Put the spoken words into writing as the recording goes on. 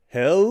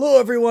Hello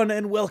everyone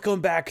and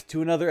welcome back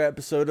to another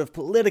episode of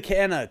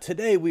Politicana.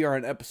 Today we are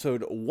on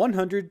episode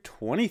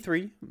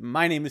 123.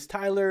 My name is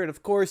Tyler and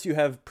of course you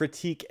have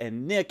Pratik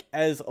and Nick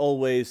as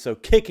always. So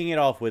kicking it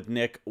off with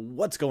Nick,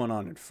 what's going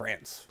on in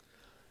France?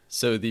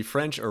 So the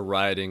French are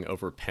rioting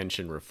over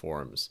pension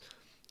reforms.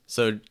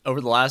 So over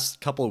the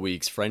last couple of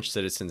weeks, French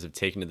citizens have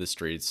taken to the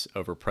streets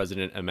over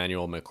President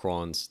Emmanuel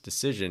Macron's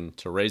decision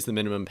to raise the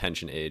minimum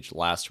pension age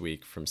last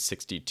week from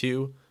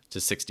 62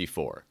 to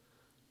 64.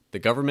 The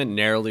government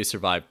narrowly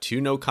survived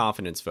two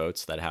no-confidence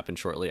votes that happened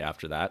shortly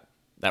after that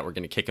were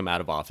going to kick him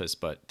out of office,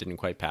 but didn't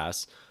quite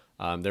pass.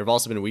 There have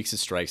also been weeks of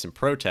strikes and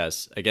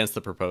protests against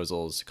the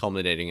proposals,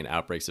 culminating in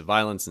outbreaks of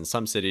violence in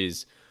some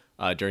cities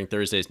during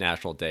Thursday's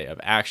National Day of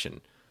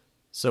Action.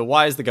 So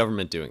why is the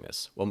government doing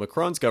this? Well,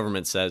 Macron's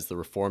government says the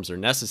reforms are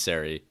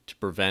necessary to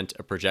prevent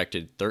a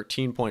projected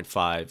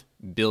 13.5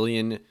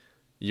 billion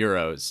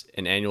euros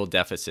in annual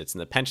deficits in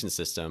the pension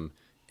system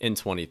in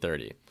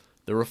 2030.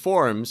 The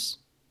reforms,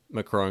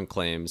 Macron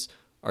claims,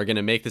 are going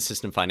to make the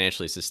system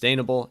financially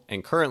sustainable,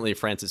 and currently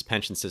France's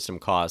pension system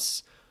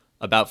costs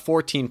about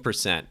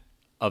 14%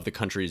 of the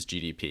country's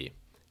GDP.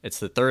 It's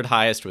the third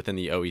highest within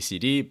the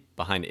OECD,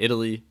 behind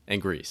Italy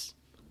and Greece.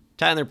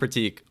 Tyler,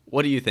 Pratik,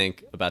 what do you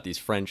think about these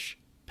French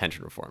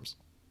pension reforms?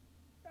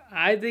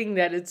 I think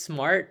that it's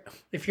smart.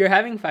 If you're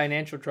having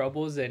financial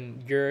troubles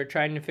and you're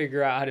trying to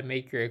figure out how to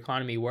make your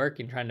economy work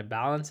and trying to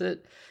balance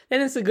it,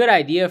 then it's a good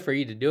idea for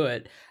you to do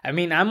it. I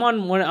mean, I'm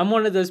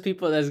one of those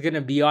people that's going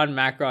to be on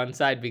Macron's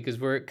side because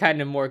we're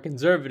kind of more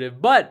conservative,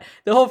 but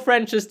the whole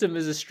French system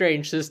is a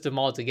strange system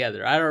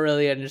altogether. I don't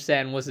really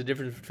understand what's the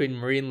difference between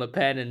Marine Le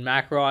Pen and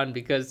Macron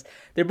because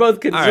they're both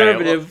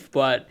conservative,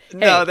 but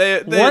no,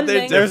 hey,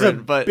 they're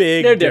different, but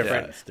they're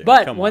different.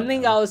 But one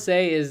thing I'll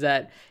say is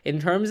that in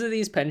terms of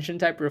these pension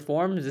type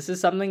reforms, this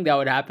is something that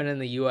would happen in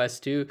the US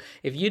too.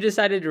 If you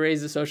decided to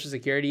raise the Social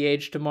Security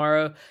age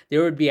tomorrow,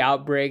 there would be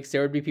outbreaks,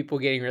 there would be people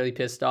getting really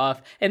pissed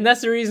off. And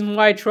that's the reason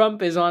why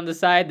Trump is on the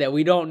side that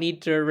we don't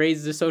need to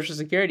raise the Social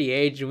Security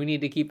age and we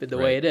need to keep it the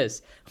way it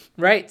is.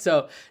 Right?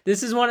 So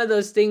this is one of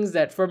those things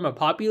that from a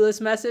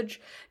populist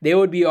message, they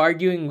would be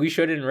arguing we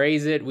shouldn't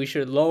raise it, we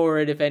should lower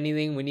it if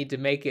anything. We need to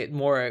make it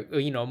more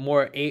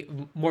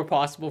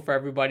possible for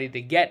everybody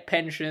to get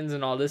pensions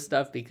and all this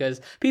stuff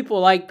because people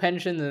like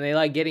pensions and they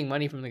like getting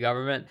money from the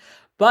government.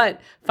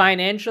 But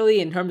financially,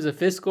 in terms of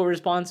fiscal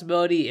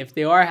responsibility, if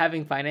they are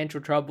having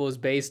financial troubles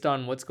based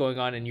on what's going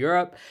on in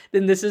Europe,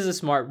 then this is a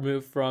smart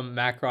move from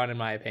Macron, in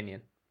my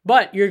opinion.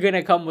 But you're going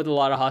to come with a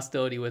lot of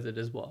hostility with it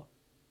as well.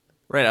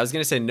 Right. I was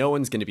going to say no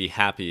one's going to be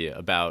happy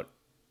about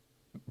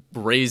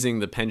raising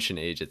the pension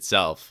age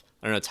itself.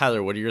 I don't know,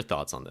 Tyler, what are your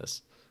thoughts on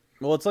this?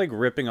 Well, it's like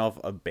ripping off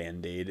a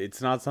Band-Aid.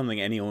 It's not something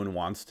anyone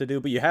wants to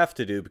do, but you have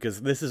to do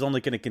because this is only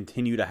going to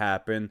continue to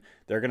happen.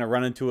 They're going to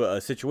run into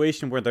a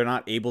situation where they're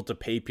not able to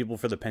pay people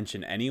for the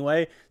pension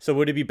anyway. So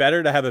would it be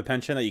better to have a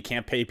pension that you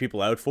can't pay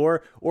people out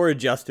for or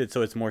adjust it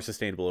so it's more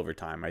sustainable over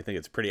time? I think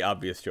it's a pretty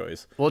obvious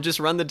choice. Well,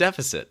 just run the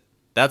deficit.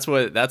 That's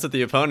what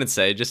the opponents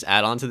say. Just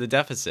add on to the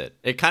deficit.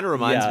 It kind of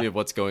reminds me of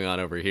what's going on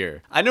over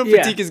here. I know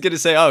Pratik is going to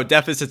say, oh,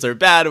 deficits are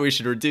bad. We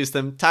should reduce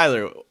them.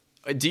 Tyler,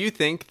 do you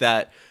think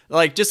that,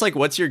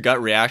 what's your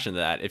gut reaction to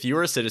that? If you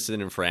were a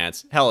citizen in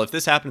France, hell, if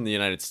this happened in the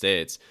United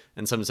States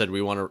and someone said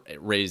we want to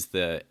raise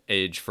the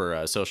age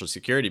for Social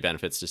Security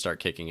benefits to start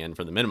kicking in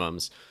for the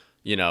minimums,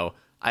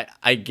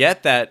 I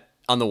get that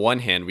on the one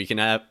hand, we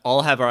can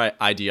all have our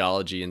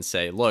ideology and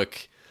say,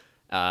 look,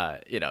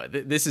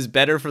 this is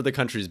better for the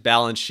country's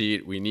balance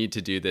sheet. We need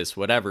to do this,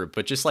 whatever.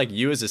 But just like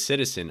you as a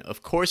citizen,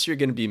 of course, you're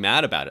going to be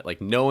mad about it.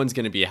 Like no one's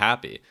going to be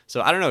happy.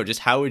 So I don't know,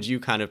 just how would you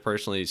kind of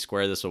personally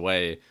square this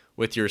away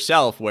with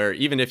yourself where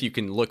even if you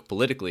can look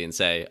politically and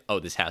say, oh,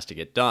 this has to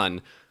get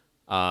done,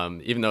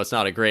 even though it's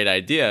not a great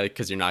idea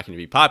because you're not going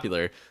to be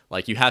popular,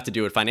 like you have to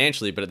do it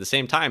financially. But at the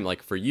same time,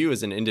 like for you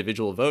as an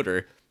individual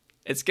voter,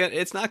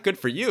 it's not good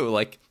for you.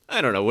 Like, I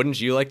don't know, wouldn't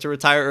you like to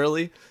retire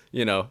early?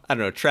 I don't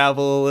know,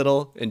 travel a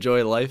little,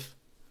 enjoy life.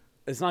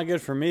 It's not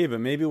good for me, but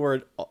maybe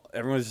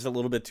everyone's just a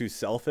little bit too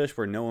selfish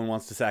where no one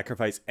wants to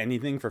sacrifice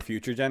anything for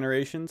future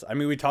generations. I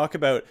mean, we talk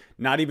about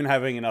not even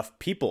having enough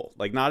people,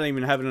 like not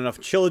even having enough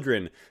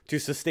children to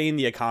sustain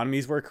the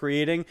economies we're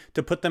creating,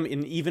 to put them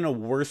in even a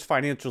worse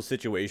financial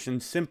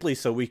situation simply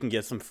so we can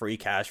get some free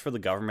cash for the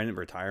government in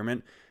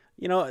retirement.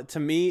 To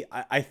me,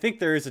 I think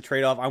there is a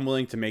trade-off I'm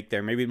willing to make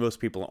there. Maybe most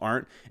people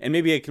aren't. And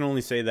maybe I can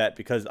only say that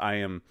because I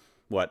am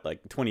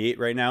 28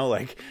 right now?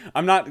 Like,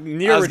 I'm not near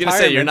retirement. I was going to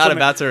say, you're not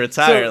about to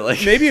retire.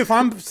 So maybe if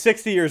I'm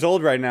 60 years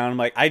old right now and I'm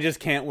like, I just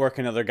can't work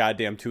another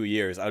goddamn 2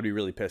 years, I would be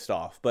really pissed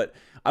off. But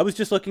I was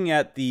just looking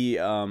at the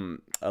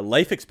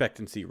life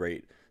expectancy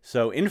rate.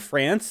 So in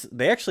France,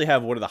 they actually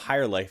have one of the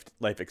higher life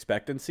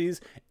expectancies.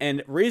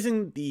 And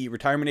raising the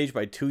retirement age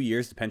by 2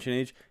 years, the pension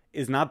age,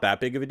 is not that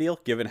big of a deal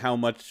given how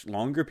much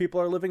longer people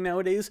are living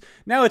nowadays.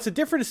 Now, it's a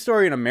different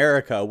story in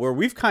America where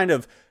we've kind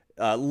of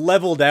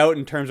leveled out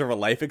in terms of our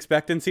life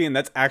expectancy, and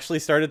that's actually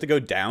started to go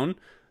down.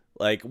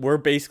 Like, we're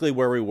basically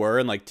where we were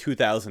in like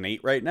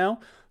 2008 right now.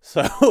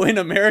 So in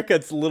America,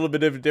 it's a little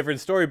bit of a different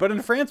story. But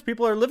in France,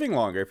 people are living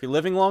longer. If you're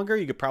living longer,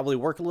 you could probably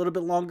work a little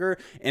bit longer.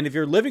 And if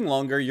you're living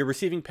longer, you're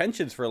receiving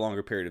pensions for a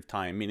longer period of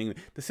time, meaning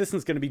the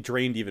system's going to be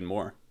drained even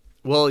more.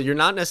 Well, you're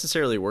not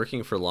necessarily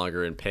working for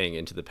longer and paying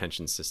into the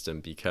pension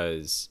system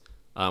because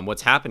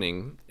what's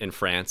happening in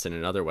France and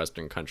in other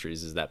Western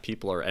countries is that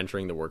people are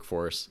entering the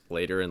workforce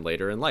later and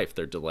later in life.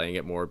 They're delaying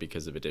it more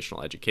because of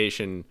additional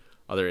education,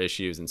 other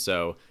issues. And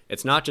so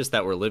it's not just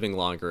that we're living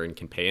longer and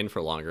can pay in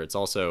for longer. It's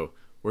also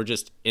we're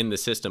just in the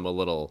system a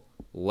little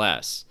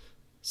less.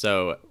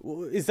 So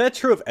is that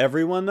true of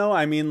everyone, though?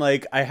 I mean,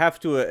 like, I have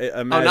to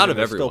imagine not of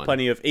there's everyone. Still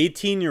plenty of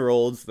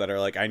 18-year-olds that are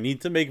like, I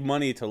need to make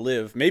money to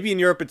live. Maybe in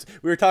Europe,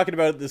 we were talking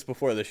about this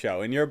before the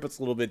show. In Europe, it's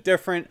a little bit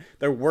different.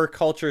 Their work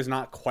culture is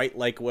not quite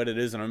like what it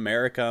is in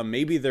America.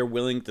 Maybe they're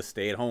willing to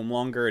stay at home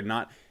longer and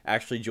not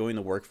actually join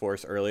the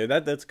workforce earlier.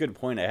 That's a good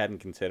point I hadn't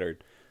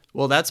considered.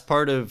 Well, that's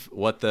part of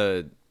what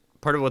the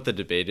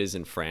debate is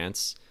in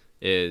France.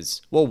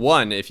 Is, well,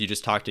 one, if you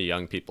just talk to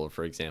young people,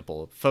 for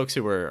example, folks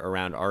who were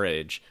around our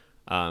age,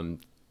 some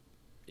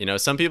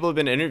people have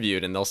been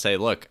interviewed and they'll say,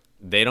 look,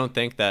 they don't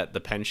think that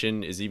the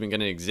pension is even going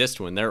to exist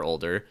when they're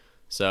older.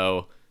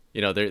 So,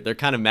 they're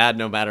kind of mad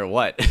no matter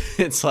what.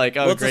 It's like,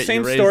 oh, well, it's great, the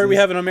same story we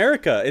have in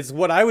America. It's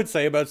what I would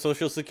say about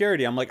Social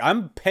Security. I'm like,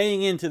 I'm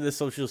paying into the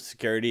Social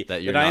Security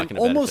that I'm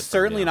almost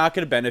certainly not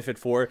going to benefit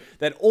for,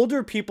 that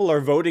older people are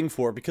voting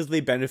for because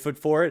they benefit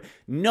for it,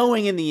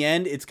 knowing in the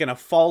end it's going to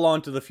fall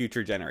onto the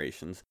future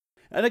generations.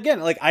 And again,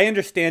 like, I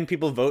understand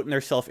people vote in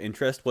their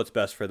self-interest, what's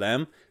best for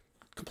them.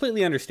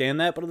 Completely understand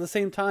that, but at the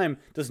same time,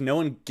 does no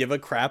one give a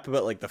crap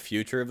about like the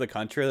future of the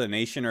country or the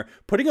nation or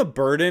putting a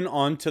burden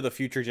onto the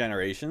future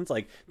generations?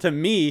 Like, to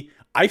me,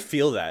 I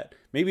feel that.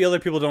 Maybe other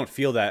people don't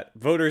feel that.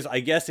 Voters,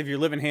 I guess if you're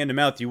living hand to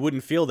mouth, you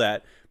wouldn't feel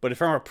that. But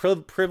if I'm a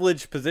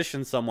privileged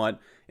position somewhat,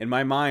 in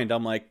my mind,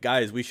 I'm like,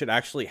 guys, we should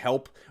actually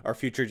help our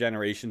future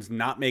generations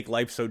not make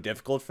life so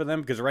difficult for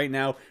them. Because right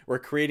now we're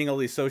creating all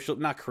these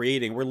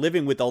we're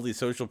living with all these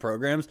social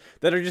programs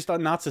that are just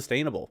not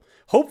sustainable.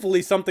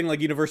 Hopefully something like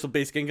universal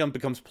basic income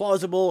becomes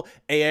plausible.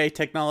 AI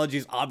technology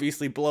is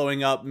obviously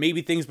blowing up.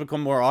 Maybe things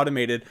become more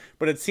automated,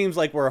 but it seems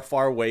like we're a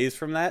far ways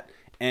from that.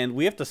 And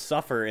we have to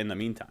suffer in the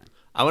meantime.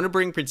 I want to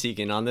bring Pratik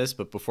in on this,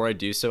 but before I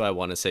do so, I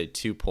want to say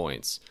 2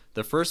 points.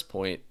 The first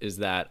point is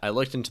that I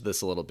looked into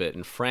this a little bit,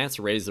 and France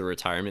raised the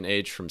retirement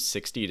age from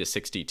 60 to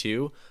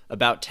 62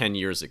 about 10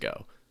 years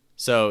ago.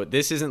 So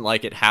this isn't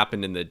like it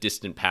happened in the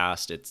distant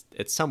past. It's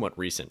somewhat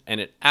recent, and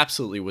it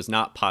absolutely was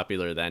not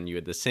popular then. You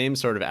had the same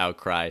sort of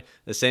outcry,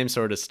 the same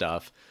sort of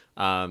stuff.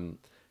 And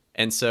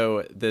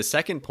so the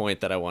second point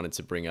that I wanted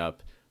to bring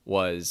up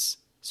was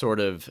sort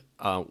of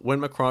when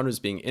Macron was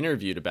being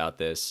interviewed about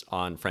this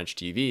on French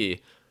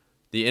TV,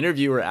 the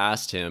interviewer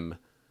asked him,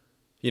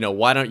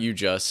 why don't you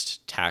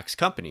just tax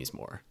companies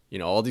more?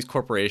 All these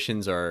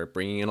corporations are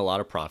bringing in a lot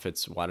of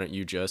profits. Why don't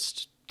you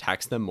just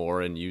tax them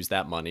more and use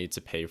that money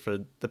to pay for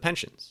the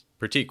pensions?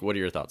 Pratik, what are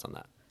your thoughts on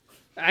that?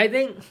 I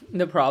think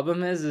the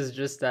problem is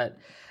just that,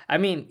 I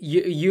mean,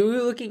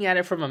 you looking at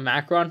it from a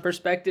Macron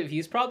perspective,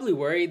 he's probably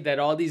worried that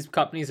all these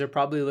companies are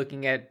probably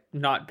looking at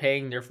not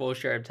paying their full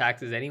share of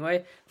taxes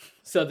anyway.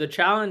 So the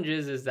challenge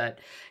is that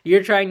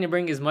you're trying to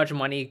bring as much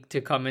money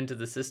to come into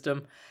the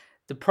system.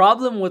 The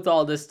problem with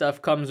all this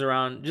stuff comes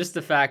around just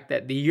the fact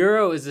that the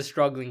euro is a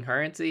struggling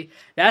currency.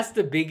 That's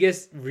the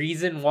biggest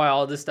reason why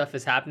all this stuff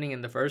is happening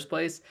in the first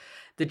place.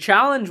 The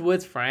challenge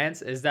with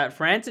France is that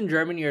France and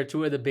Germany are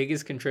two of the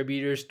biggest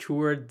contributors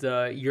toward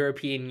the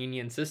European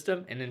Union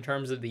system. And in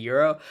terms of the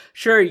euro,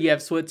 sure, you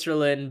have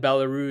Switzerland,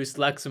 Belarus,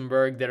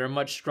 Luxembourg that are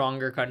much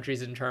stronger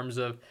countries in terms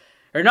of,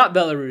 or not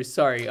Belarus,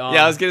 sorry.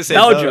 I was gonna say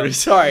Belgium. Belarus.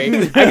 Sorry,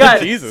 I got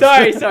Jesus.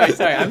 Sorry.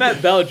 I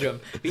meant Belgium.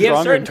 We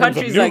have certain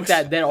countries like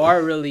that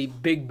are really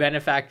big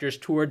benefactors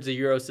towards the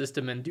euro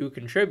system and do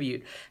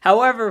contribute.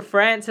 However,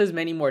 France has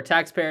many more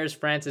taxpayers.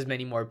 France has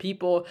many more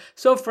people,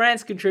 so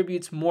France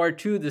contributes more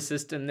to the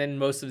system than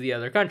most of the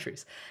other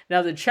countries.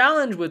 Now, the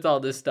challenge with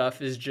all this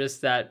stuff is just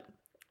that,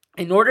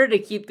 in order to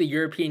keep the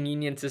European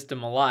Union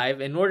system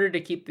alive, in order to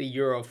keep the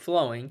euro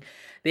flowing,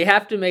 they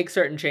have to make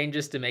certain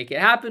changes to make it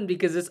happen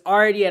because it's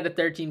already at a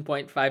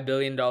 $13.5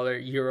 billion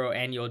euro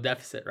annual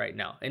deficit right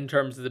now in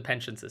terms of the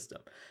pension system.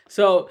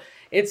 So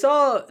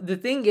the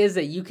thing is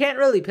that you can't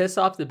really piss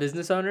off the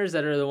business owners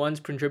that are the ones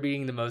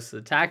contributing the most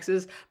of the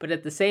taxes, but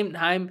at the same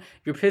time,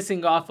 you're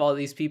pissing off all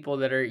these people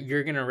that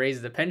you're going to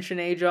raise the pension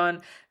age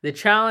on. The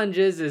challenge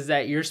is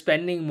that you're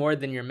spending more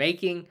than you're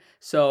making.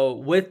 So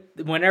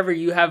whenever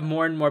you have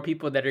more and more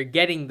people that are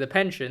getting the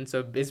pension,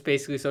 so it's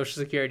basically Social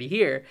Security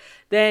here,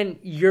 then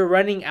you're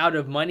running out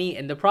of money.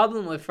 And the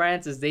problem with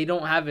France is they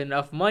don't have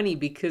enough money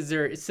because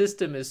their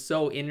system is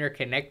so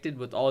interconnected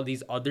with all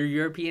these other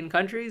European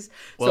countries.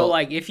 So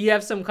like if you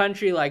have some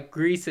country like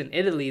Greece and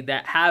Italy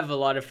that have a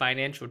lot of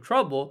financial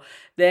trouble,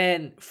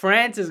 then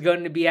France is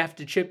going to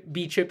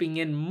be chipping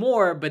in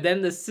more, but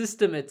then the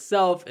system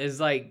itself is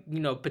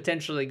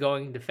potentially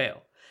going to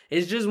fail.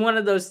 It's just one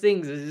of those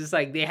things. It's just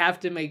like they have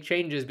to make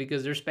changes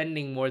because they're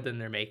spending more than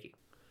they're making.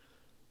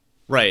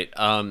 Right.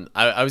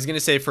 I was going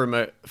to say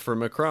for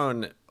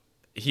Macron,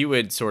 he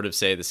would sort of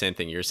say the same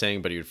thing you're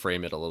saying, but he would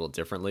frame it a little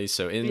differently.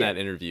 So in that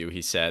interview,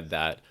 he said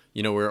that,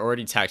 we're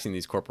already taxing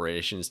these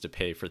corporations to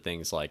pay for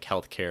things like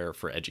healthcare,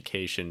 for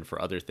education, for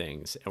other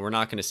things, and we're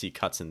not going to see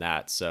cuts in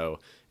that. So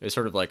it was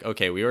sort of like,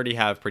 okay, we already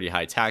have pretty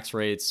high tax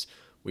rates.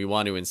 We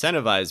want to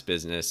incentivize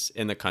business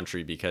in the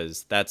country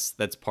because that's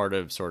part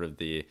of sort of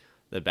the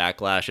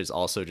backlash is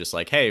also just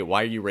like, hey,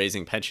 why are you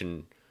raising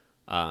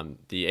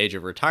the age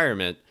of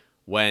retirement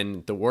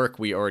when the work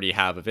we already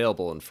have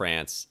available in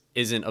France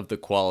isn't of the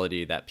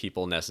quality that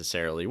people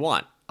necessarily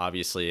want?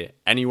 Obviously,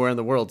 anywhere in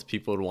the world,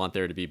 people would want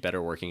there to be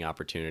better working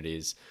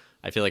opportunities.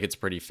 I feel like it's a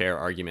pretty fair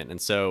argument. And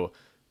so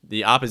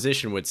the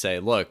opposition would say,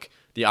 look,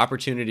 the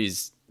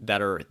opportunities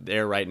that are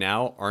there right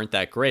now aren't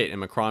that great. And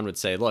Macron would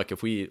say, look,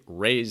 if we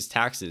raise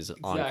taxes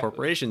on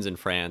corporations in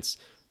France,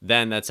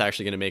 then that's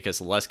actually going to make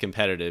us less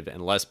competitive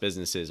and less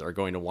businesses are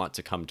going to want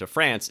to come to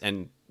France.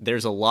 And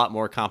there's a lot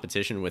more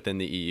competition within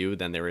the EU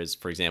than there is,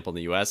 for example, in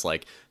the US.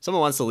 Like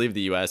someone wants to leave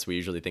the US, we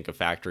usually think of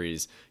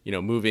factories,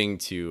 moving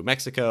to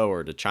Mexico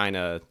or to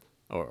China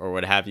or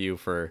what have you.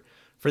 For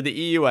the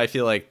EU, I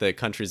feel like the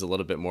country's a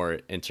little bit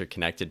more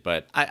interconnected,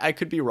 but I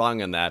could be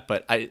wrong on that.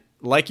 But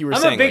like you were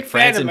saying, like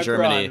France and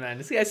Germany,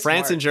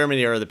 France and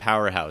Germany are the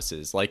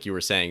powerhouses, like you were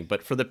saying.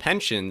 But for the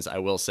pensions, I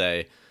will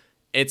say,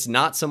 it's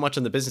not so much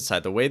on the business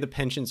side. The way the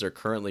pensions are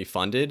currently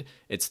funded,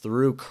 it's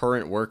through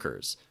current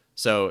workers.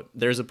 So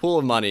there's a pool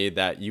of money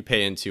that you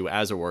pay into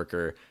as a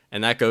worker,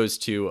 and that goes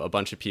to a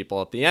bunch of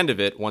people at the end of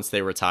it once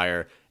they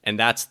retire, and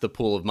that's the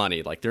pool of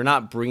money. Like they're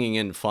not bringing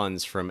in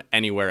funds from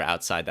anywhere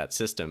outside that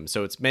system.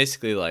 So it's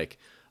basically like,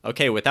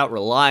 okay, without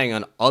relying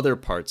on other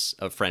parts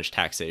of French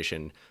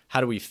taxation,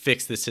 how do we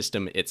fix the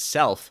system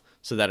itself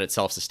so that it's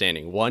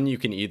self-sustaining? One, you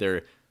can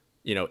either,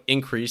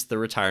 increase the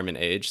retirement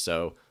age,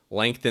 so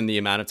lengthen the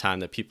amount of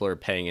time that people are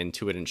paying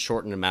into it and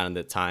shorten the amount of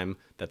the time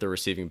that they're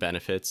receiving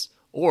benefits,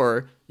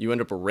 or you end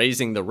up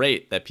raising the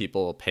rate that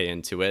people pay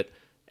into it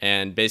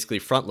and basically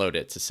front load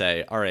it to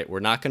say, all right,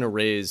 we're not going to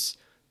raise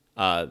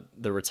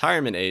the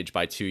retirement age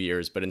by 2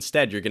 years, but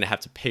instead you're going to have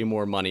to pay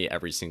more money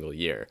every single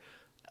year.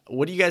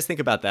 What do you guys think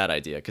about that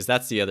idea? Because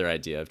that's the other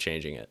idea of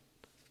changing it.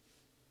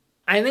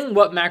 I think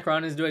what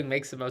Macron is doing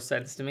makes the most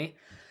sense to me.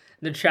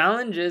 The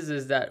challenge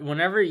is that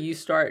whenever you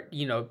start,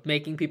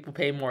 making people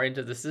pay more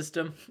into the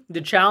system, the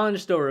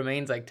challenge still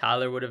remains, like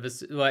Tyler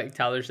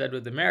said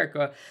with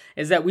America,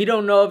 is that we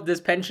don't know if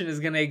this pension is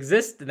going to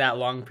exist in that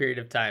long period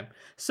of time.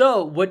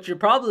 So what your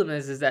problem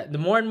is that the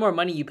more and more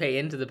money you pay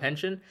into the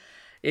pension,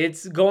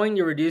 it's going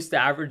to reduce the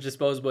average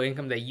disposable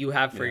income that you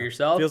have for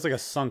yourself. Feels like a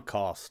sunk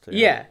cost.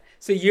 Yeah.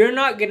 So you're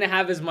not going to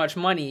have as much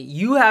money.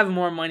 You have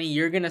more money.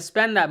 You're going to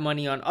spend that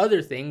money on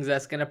other things.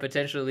 That's going to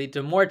potentially lead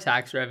to more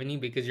tax revenue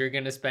because you're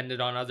going to spend it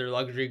on other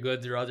luxury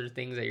goods or other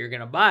things that you're going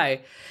to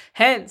buy.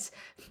 Hence,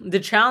 the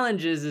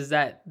challenge is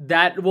that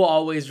will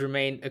always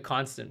remain a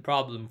constant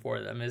problem for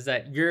them, is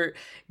that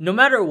no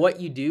matter what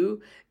you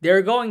do,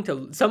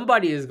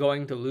 somebody is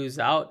going to lose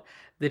out.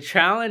 The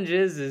challenge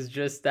is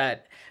just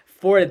that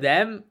for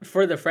them,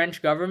 for the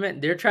French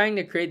government, they're trying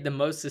to create the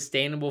most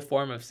sustainable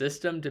form of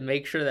system to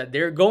make sure that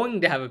they're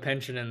going to have a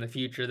pension in the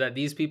future, that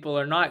these people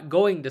are not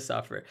going to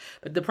suffer.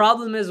 But the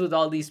problem is with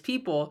all these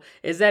people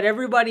is that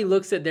everybody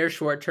looks at their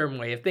short-term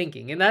way of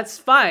thinking. And that's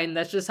fine.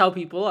 That's just how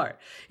people are.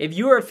 If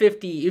you're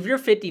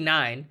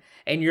 59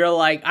 and you're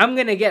like, I'm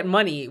going to get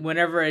money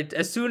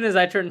as soon as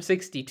I turn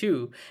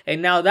 62,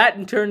 and now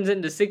that turns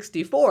into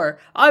 64,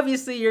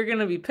 obviously you're going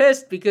to be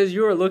pissed because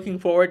you were looking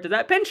forward to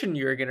that pension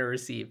you were going to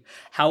receive.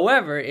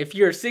 However, if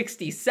you're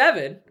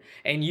 67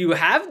 and you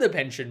have the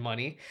pension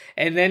money,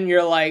 and then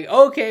you're like,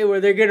 okay,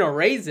 well, they're going to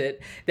raise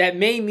it, that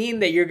may mean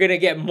that you're going to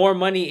get more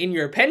money in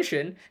your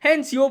pension.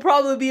 Hence, you'll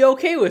probably be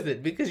okay with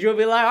it because you'll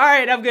be like, all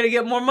right, I'm going to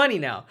get more money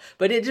now.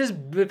 But it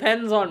just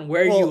depends on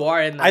where you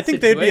are in that I think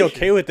situation. they'd be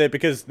okay with it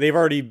because they're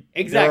already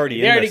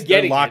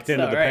locked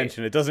into the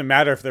pension. It doesn't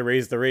matter if they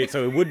raise the rate,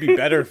 so it would be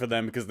better for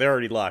them because they're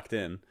already locked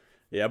in.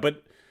 Yeah,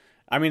 but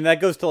I mean,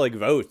 that goes to like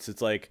votes.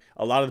 It's like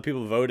a lot of the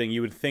people voting, you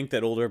would think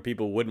that older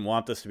people wouldn't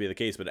want this to be the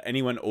case, but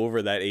anyone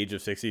over that age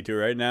of 62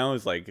 right now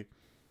is like,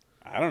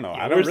 I don't know.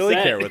 I don't really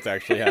care what's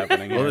actually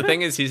happening. Well, the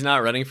thing is, he's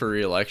not running for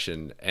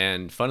re-election.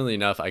 And funnily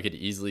enough, I could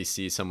easily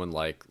see someone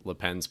like Le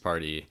Pen's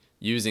party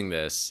using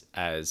this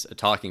as a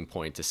talking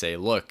point to say,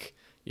 look,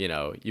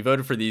 you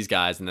voted for these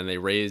guys and then they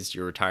raised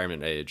your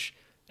retirement age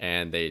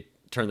and they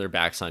turn their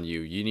backs on you.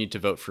 You need to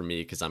vote for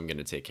me because I'm going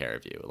to take care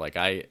of you.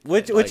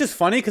 Which is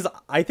funny because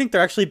I think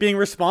they're actually being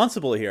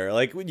responsible here.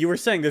 Like you were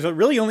saying, there's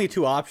really only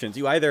two options.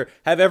 You either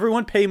have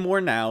everyone pay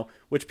more now,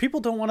 which people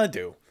don't want to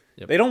do.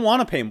 Yep. They don't want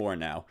to pay more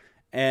now.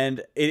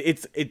 And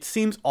it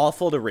seems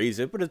awful to raise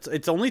it, but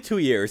it's only 2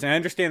 years. And I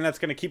understand that's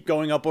going to keep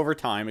going up over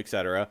time,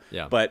 etc.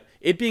 Yeah. But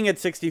it being at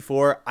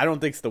 64, I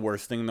don't think it's the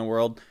worst thing in the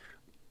world.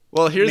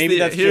 Well, here's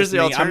the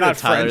alternative,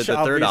 Tyler. French, the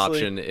third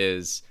obviously. option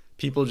is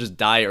people just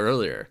die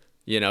earlier.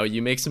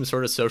 You make some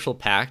sort of social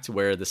pact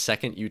where the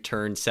second you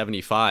turn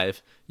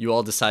 75, you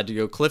all decide to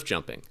go cliff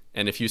jumping.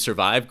 And if you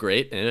survive,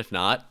 great. And if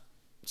not,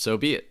 so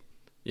be it.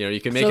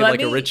 You can make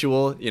a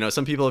ritual.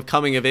 Some people have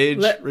coming of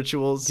age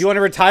rituals. Do you want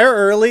to retire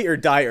early or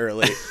die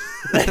early?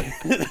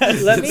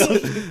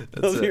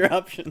 Those are your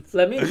options.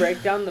 Let me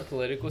break down the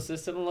political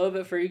system a little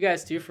bit for you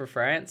guys too for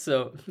France.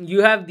 So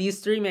you have these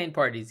three main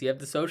parties. You have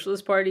the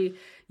Socialist Party.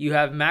 You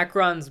have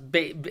Macron's.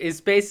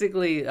 It's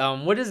basically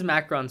what is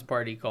Macron's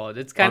party called?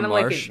 It's kind of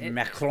like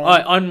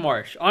Macron. En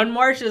Marche. En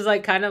Marche is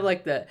like kind of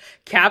like the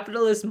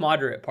capitalist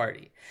moderate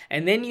party.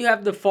 And then you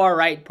have the far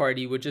right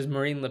party, which is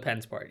Marine Le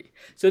Pen's party.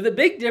 So the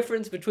big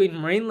difference between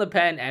Marine Le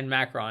Pen and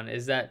Macron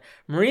is that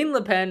Marine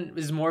Le Pen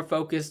is more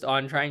focused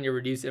on trying to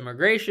reduce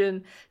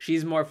immigration.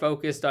 She's more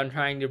focused on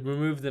trying to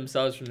remove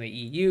themselves from the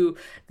EU.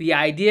 The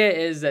idea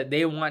is that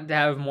they want to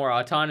have more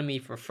autonomy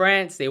for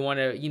France. They want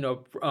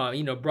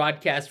to,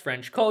 broadcast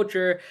French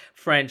culture,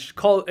 French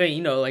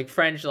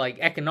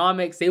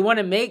economics. They want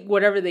to make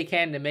whatever they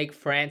can to make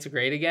France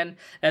great again.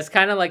 That's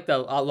kind of like the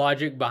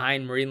logic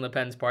behind Marine Le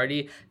Pen's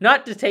party.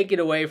 Not to take it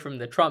away from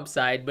the Trump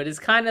side, but it's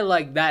kind of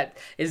like that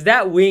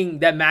wing,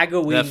 that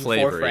MAGA wing, that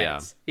flavor, for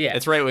France. Yeah.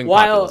 It's right-wing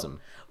populism.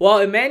 While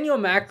Emmanuel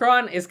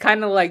Macron is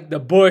kind of like the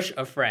Bush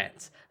of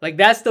France. Like,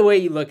 that's the way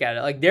you look at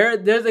it. Like, they're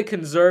the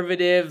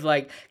conservative,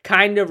 like,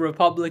 kind of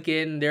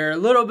Republican. They're a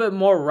little bit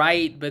more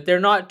right, but they're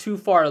not too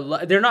far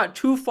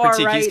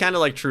right. He's kind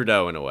of like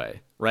Trudeau in a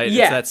way. Right?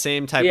 Yeah. It's that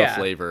same type of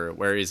flavor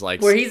where he's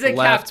like he's a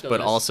left, capitalist, but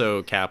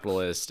also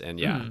capitalist. And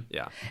yeah.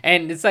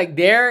 And it's like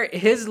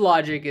his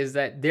logic is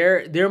that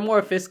they're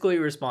more fiscally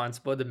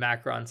responsible, the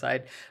Macron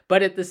side.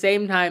 But at the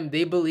same time,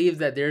 they believe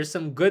that there's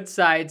some good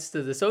sides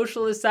to the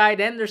socialist side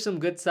and there's some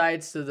good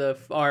sides to the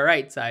far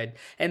right side.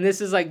 And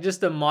this is like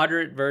just a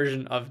moderate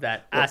version of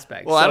that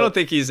aspect. Well, I don't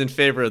think he's in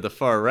favor of the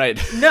far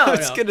right. No, I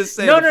was going to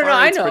say far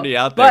right's pretty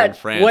out there in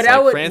France.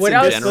 France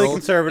in general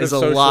is a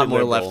lot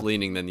more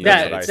left-leaning than the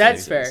United States.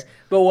 That's fair.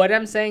 But what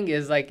I'm saying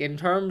is, like, in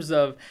terms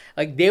of,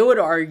 like, they would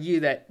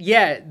argue that,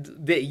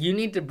 that you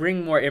need to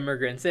bring more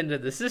immigrants into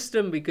the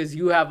system because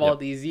you have all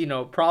these,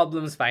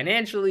 problems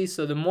financially.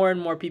 So the more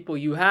and more people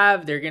you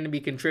have, they're going to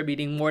be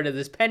contributing more to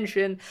this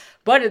pension.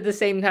 But at the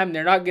same time,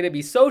 they're not going to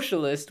be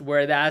socialist,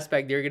 where the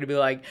aspect they're going to be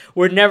like,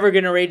 we're never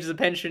going to raise the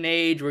pension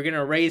age. We're going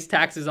to raise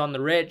taxes on the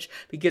rich,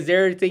 because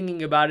they're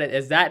thinking about it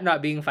as that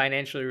not being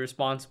financially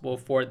responsible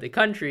for the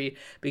country,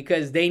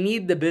 because they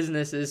need the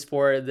businesses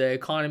for the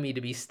economy to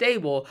be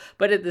stable.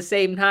 But at the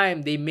same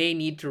time, they may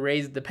need to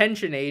raise the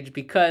pension age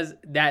because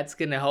that's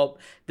going to help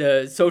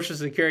the social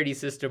security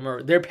system,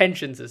 or their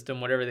pension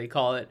system, whatever they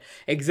call it,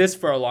 exist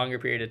for a longer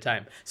period of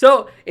time.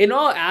 So in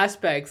all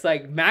aspects,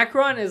 like,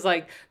 Macron is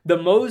like the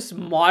most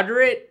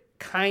moderate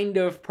kind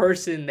of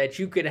person that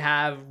you could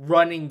have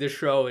running the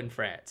show in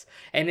France.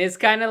 And it's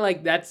kind of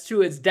like that's to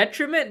his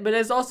detriment, but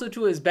it's also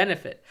to his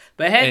benefit.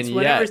 But hence,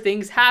 whenever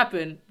things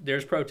happen,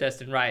 there's protests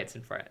and riots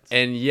in France.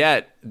 And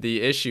yet,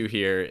 the issue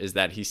here is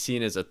that he's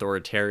seen as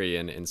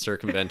authoritarian in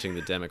circumventing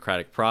the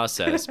democratic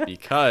process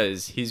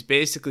because he's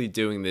basically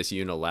doing this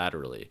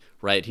unilaterally,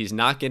 right? He's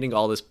not getting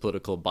all this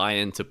political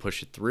buy-in to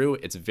push it through.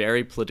 It's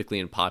very politically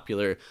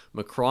unpopular.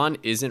 Macron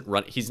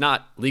he's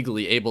not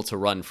legally able to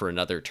run for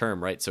another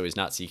term, right? So he's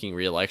not seeking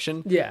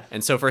re-election. Yeah.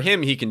 And so for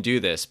him, he can do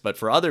this. But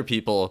for other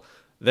people,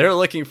 they're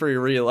looking for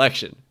your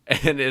re-election.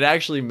 And it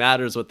actually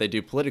matters what they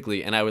do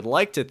politically. And I would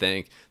like to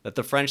think that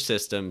the French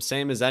system,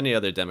 same as any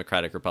other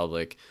democratic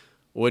republic,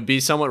 would be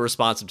somewhat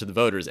responsive to the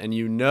voters. And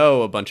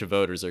a bunch of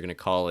voters are going to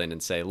call in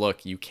and say,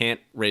 look, you can't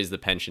raise the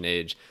pension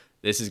age.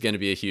 This is going to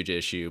be a huge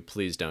issue.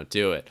 Please don't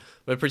do it.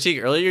 But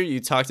particularly earlier,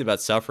 you talked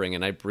about suffering,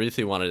 and I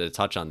briefly wanted to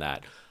touch on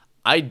that.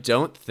 I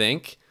don't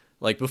think,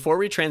 like, before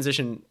we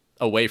transition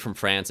away from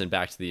France and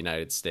back to the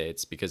United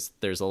States, because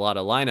there's a lot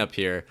of lineup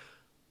here,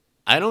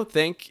 I don't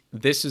think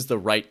this is the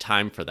right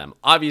time for them.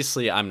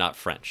 Obviously, I'm not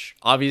French.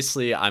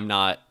 Obviously, I'm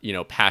not,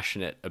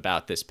 passionate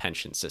about this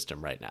pension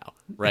system right now,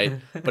 right?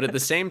 But at the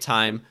same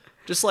time,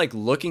 just like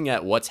looking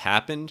at what's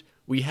happened,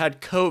 we had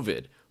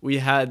COVID. We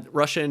had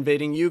Russia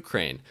invading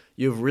Ukraine.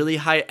 You have really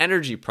high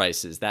energy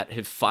prices that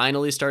have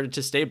finally started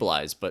to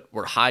stabilize, but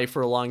were high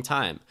for a long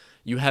time.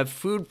 You have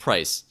food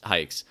price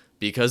hikes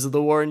because of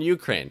the war in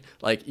Ukraine.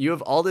 Like, you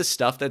have all this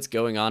stuff that's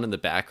going on in the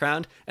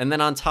background. And then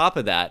on top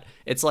of that,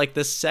 it's like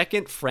the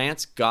second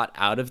France got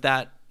out of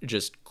that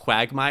just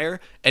quagmire,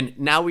 and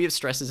now we have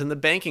stresses in the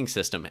banking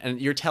system. And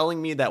you're telling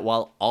me that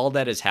while all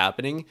that is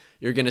happening,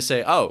 you're going to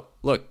say, oh,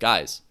 look,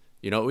 guys,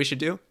 you know what we should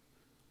do?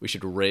 We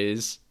should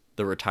raise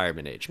the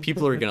retirement age.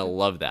 People are going to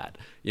love that.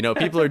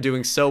 People are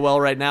doing so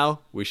well right now.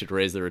 We should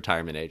raise the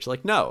retirement age.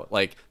 Like, no,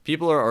 like,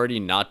 people are already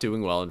not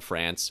doing well in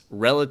France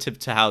relative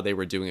to how they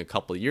were doing a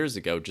couple of years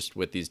ago, just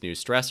with these new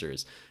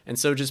stressors. And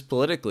so just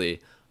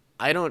politically,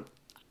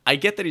 I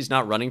get that he's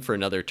not running for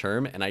another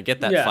term, and I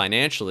get that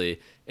financially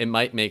it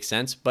might make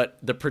sense, but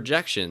the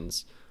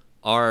projections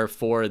are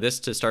for this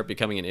to start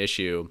becoming an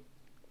issue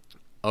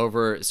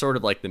over sort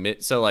of like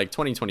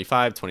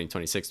 2025,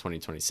 2026,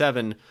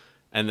 2027,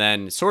 and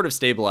then sort of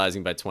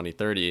stabilizing by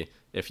 2030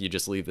 if you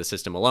just leave the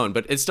system alone.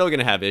 But it's still going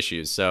to have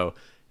issues. So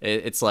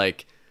it's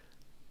like,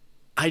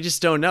 I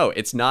just don't know.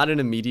 It's not an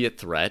immediate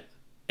threat.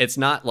 It's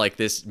not like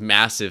this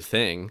massive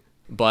thing.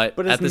 But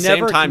at the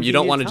same time, you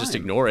don't want to just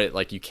ignore it.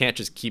 Like, you can't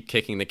just keep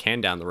kicking the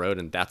can down the road,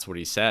 and that's what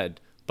he said.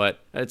 But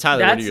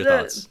Tyler, what are your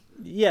thoughts?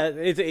 Yeah,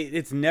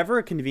 it's never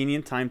a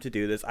convenient time to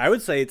do this. I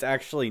would say it's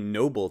actually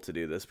noble to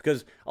do this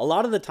because a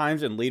lot of the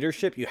times in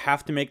leadership, you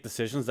have to make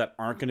decisions that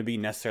aren't going to be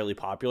necessarily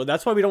popular.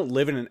 That's why we don't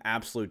live in an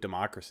absolute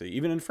democracy.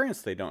 Even in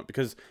France, they don't,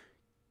 because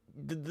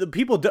the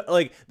people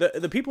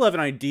the people have an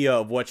idea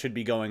of what should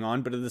be going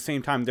on, but at the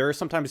same time there are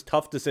sometimes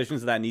tough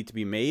decisions that need to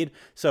be made.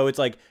 So it's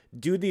like,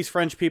 do these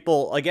French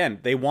people, again,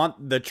 they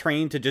want the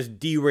train to just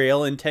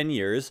derail in 10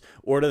 years,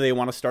 or do they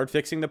want to start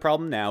fixing the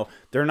problem now?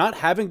 They're not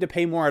having to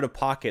pay more out of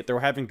pocket, they're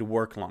having to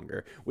work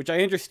longer, which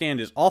I understand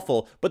is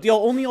awful, but the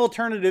only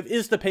alternative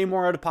is to pay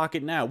more out of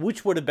pocket now,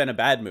 which would have been a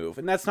bad move,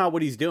 and that's not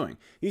what he's doing.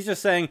 He's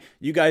just saying,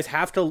 you guys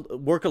have to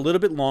work a little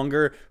bit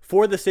longer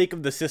for the sake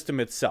of the system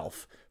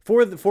itself.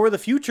 For the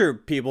future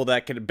people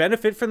that can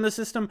benefit from the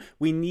system,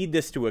 we need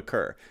this to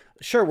occur.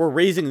 Sure, we're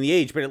raising the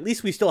age, but at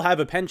least we still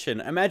have a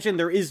pension. Imagine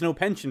there is no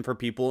pension for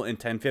people in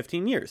 10,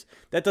 15 years.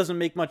 That doesn't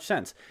make much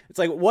sense. It's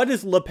like, what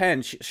is Le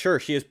Pen? Sure,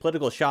 she has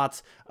political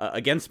shots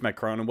against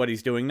Macron and what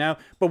he's doing now,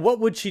 but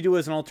what would she do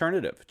as an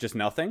alternative? Just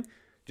nothing?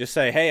 Just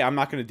say, hey, I'm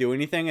not going to do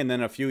anything, and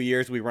then a few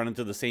years we run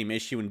into the same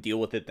issue and deal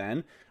with it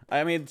then?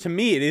 I mean, to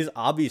me, it is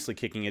obviously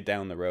kicking it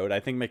down the road. I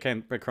think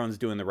Macron's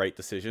doing the right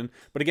decision.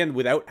 But again,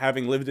 without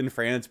having lived in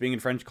France, being in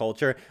French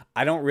culture,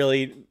 I don't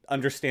really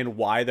understand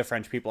why the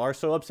French people are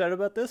so upset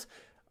about this.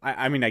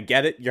 I mean, I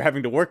get it. You're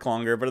having to work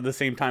longer, but at the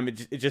same time,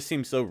 it just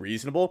seems so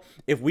reasonable.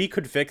 If we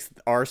could fix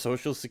our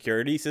social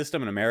security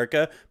system in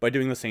America by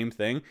doing the same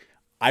thing,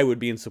 I would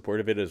be in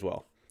support of it as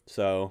well.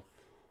 So,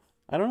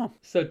 I don't know.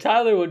 So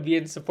Tyler would be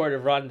in support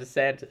of Ron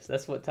DeSantis.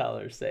 That's what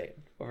Tyler's saying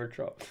over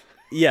Trump.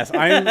 Yes,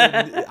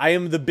 I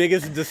am the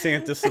biggest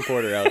DeSantis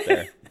supporter out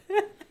there.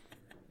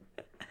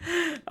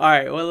 All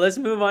right, well, let's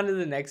move on to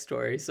the next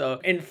story.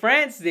 So in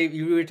France,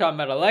 we were talking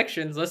about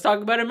elections. Let's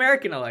talk about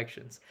American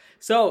elections.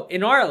 So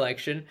in our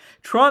election,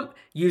 Trump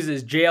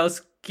uses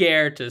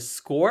Jailscare to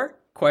score? ?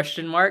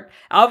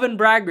 Alvin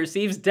Bragg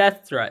receives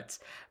death threats.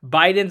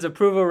 Biden's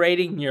approval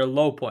rating near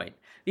low point.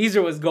 These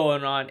are what's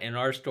going on in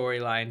our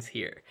storylines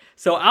here.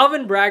 So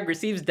Alvin Bragg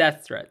receives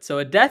death threats. So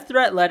a death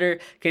threat letter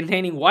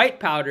containing white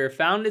powder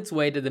found its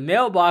way to the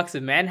mailbox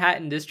of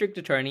Manhattan District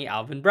Attorney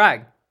Alvin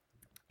Bragg.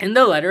 In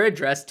the letter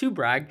addressed to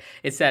Bragg,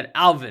 it said,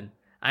 "Alvin,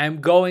 I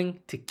am going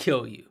to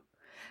kill you,"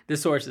 the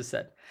sources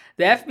said.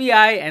 The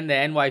FBI and the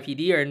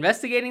NYPD are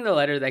investigating the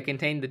letter that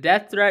contained the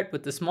death threat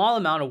with the small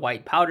amount of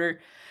white powder.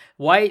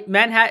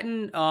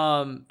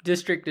 Manhattan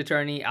District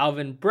Attorney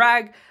Alvin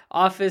Bragg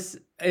office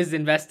is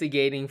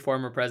investigating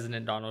former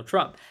President Donald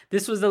Trump.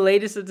 This was the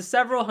latest of the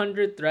several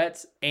hundred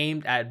threats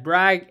aimed at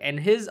Bragg and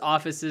his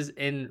offices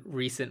in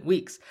recent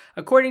weeks,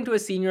 according to a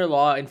senior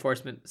law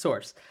enforcement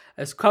source.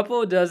 A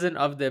couple dozen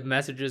of the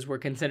messages were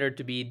considered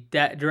to be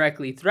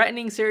directly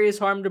threatening serious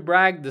harm to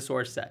Bragg, the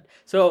source said.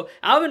 So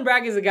Alvin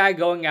Bragg is a guy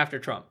going after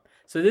Trump.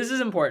 So this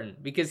is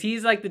important because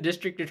he's like the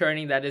district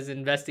attorney that is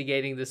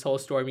investigating this whole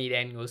Stormy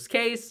Daniels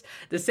case,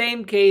 the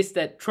same case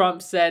that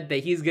Trump said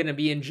that he's going to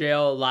be in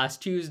jail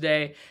last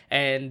Tuesday,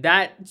 and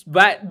that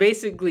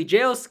basically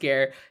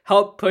Jailscare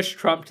helped push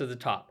Trump to the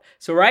top.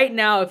 So right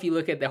now, if you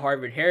look at the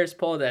Harvard-Harris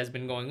poll that has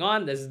been going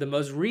on, this is the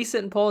most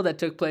recent poll that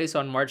took place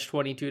on March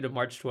 22 to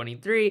March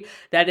 23.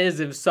 That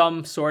is of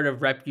some sort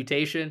of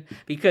reputation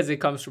because it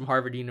comes from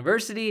Harvard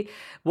University.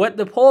 What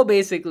the poll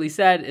basically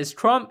said is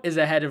Trump is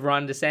ahead of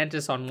Ron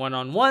DeSantis on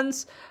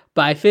one-on-ones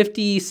by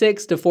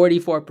 56 to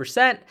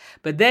 44%.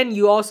 But then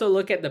you also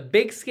look at the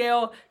big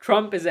scale.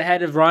 Trump is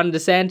ahead of Ron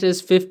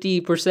DeSantis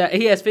 50%.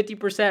 He has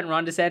 50%.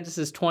 Ron DeSantis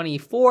is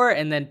 24%.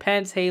 And then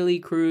Pence, Haley,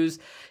 Cruz,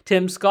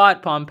 Tim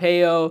Scott,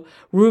 Pompeo,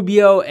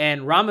 Rubio,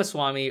 and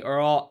Ramaswamy are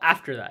all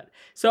after that.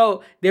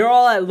 So they're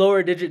all at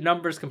lower digit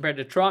numbers compared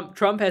to Trump.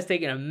 Trump has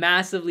taken a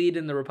massive lead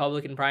in the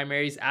Republican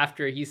primaries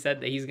after he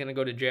said that he's going to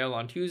go to jail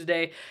on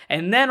Tuesday.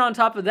 And then on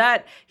top of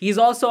that, he's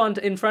also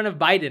in front of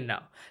Biden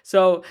now.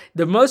 So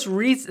the most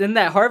recent, in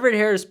that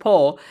Harvard-Harris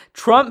poll,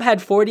 Trump had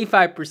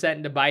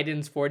 45% to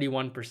Biden's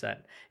 41%.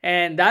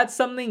 And that's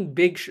something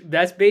big,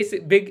 that's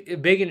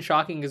big and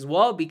shocking as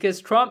well,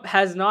 because Trump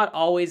has not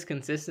always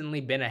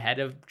consistently been ahead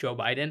of Joe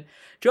Biden.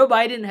 Joe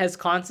Biden has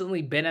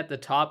constantly been at the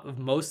top of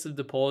most of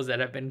the polls that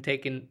have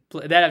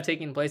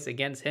taken place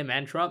against him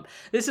and Trump.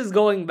 This is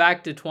going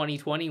back to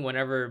 2020,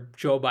 whenever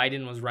Joe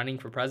Biden was running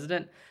for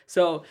president.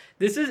 So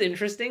this is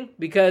interesting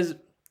because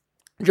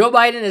Joe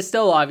Biden is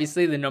still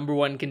obviously the number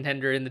one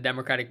contender in the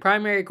Democratic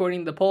primary,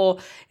 according to the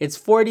poll. It's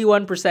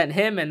 41%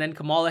 him, and then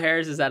Kamala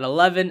Harris is at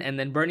 11%, and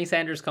then Bernie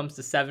Sanders comes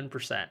to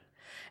 7%.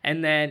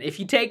 And then if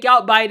you take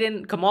out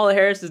Biden, Kamala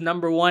Harris is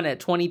number one at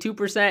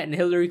 22%, and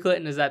Hillary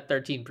Clinton is at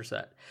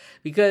 13%.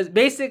 Because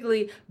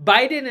basically,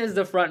 Biden is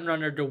the front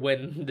runner to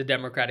win the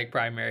Democratic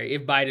primary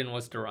if Biden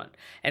was to run.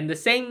 And the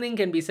same thing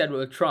can be said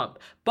with Trump.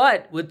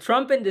 But with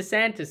Trump and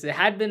DeSantis, it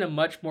had been a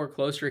much more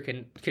closer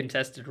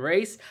contested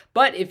race.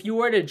 But if you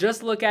were to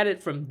just look at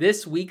it from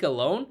this week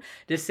alone,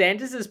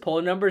 DeSantis'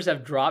 poll numbers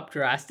have dropped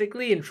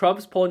drastically and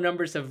Trump's poll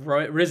numbers have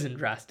risen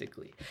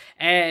drastically.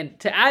 And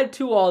to add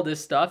to all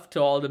this stuff, to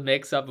all the mix,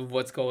 mix-up of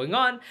what's going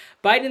on.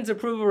 Biden's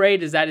approval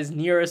rate is at its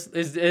nearest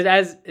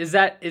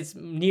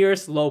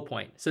low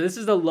point. So this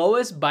is the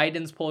lowest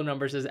Biden's poll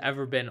numbers has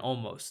ever been,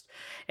 almost.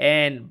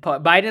 And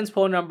Biden's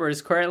poll number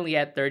is currently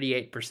at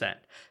 38%.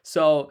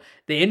 So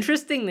the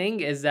interesting thing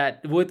is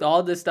that with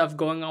all this stuff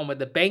going on with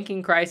the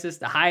banking crisis,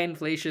 the high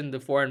inflation, the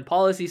foreign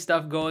policy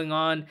stuff going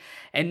on,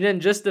 and then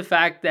just the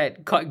fact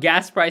that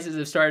gas prices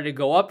have started to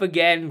go up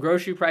again,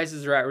 grocery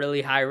prices are at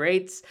really high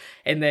rates,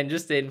 and then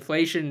just the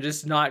inflation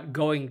just not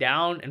going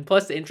down, and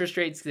plus the interest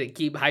rates that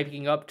keep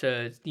hiking up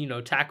to,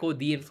 tackle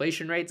the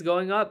inflation rates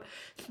going up.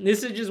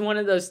 This is just one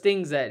of those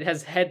things that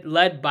has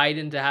led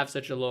Biden to have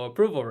such a low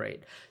approval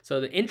rate. So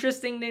the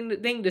interesting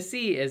thing to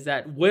see is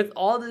that with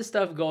all this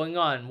stuff going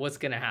on, what's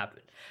going to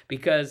happen?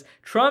 Because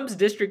Trump's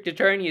district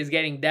attorney is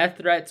getting death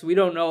threats. We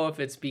don't know if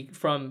it's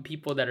from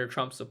people that are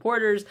Trump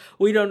supporters.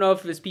 We don't know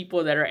if it's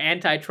people that are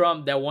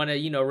anti-Trump that want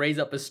to, raise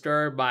up a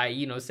stir by,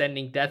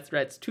 sending death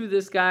threats to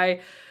this guy.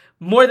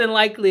 More than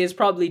likely, it's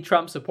probably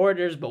Trump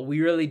supporters, but we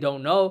really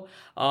don't know.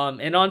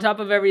 And on top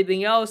of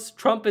everything else,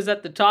 Trump is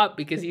at the top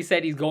because he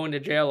said he's going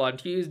to jail on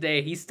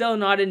Tuesday. He's still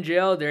not in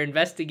jail. They're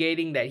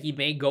investigating that he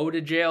may go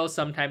to jail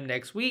sometime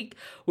next week.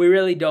 We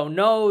really don't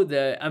know.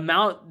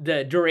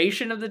 The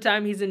duration of the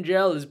time he's in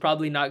jail is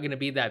probably not going to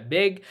be that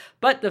big.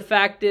 But the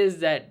fact is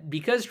that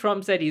because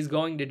Trump said he's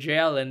going to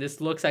jail, and this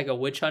looks like a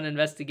witch hunt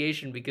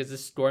investigation because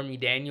this Stormy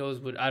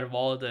Daniels, out of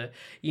all the,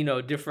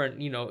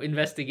 different,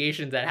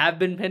 investigations that have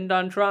been pinned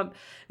on Trump,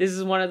 this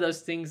is one of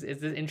those things.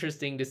 It's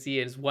interesting to see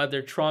is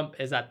whether Trump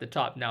is at the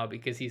top now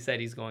because he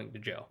said he's going to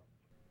jail.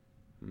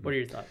 What are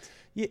your thoughts?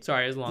 Yeah,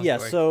 sorry, it was a long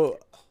story.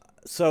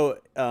 So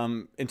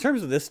in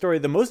terms of this story,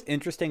 the most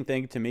interesting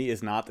thing to me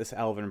is not this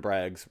Alvin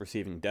Bragg's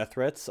receiving death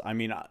threats. I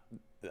mean,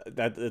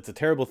 that it's a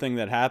terrible thing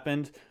that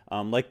happened.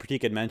 Like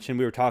Pratik had mentioned,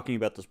 we were talking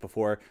about this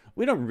before.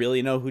 We don't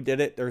really know who did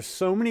it. There's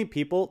so many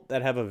people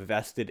that have a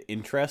vested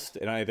interest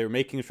in either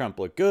making Trump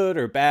look good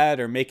or bad,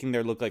 or making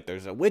there look like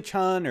there's a witch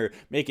hunt, or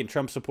making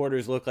Trump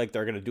supporters look like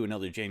they're going to do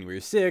another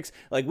January 6th.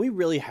 Like, we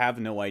really have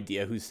no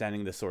idea who's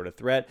sending this sort of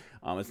threat.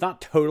 It's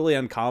not totally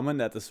uncommon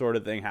that this sort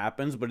of thing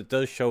happens, but it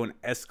does show an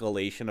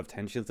escalation of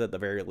tensions at the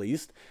very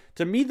least.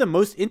 To me, the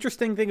most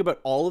interesting thing about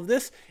all of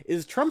this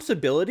is Trump's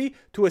ability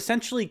to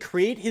essentially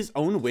create his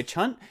own witch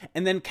hunt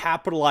and then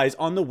capitalize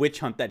on the witch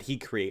hunt that he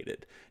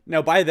created.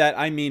 Now, by that,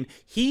 I mean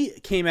he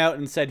came out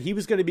and said he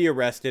was going to be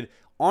arrested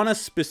on a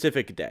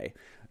specific day.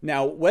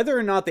 Now, whether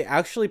or not they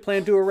actually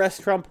planned to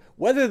arrest Trump,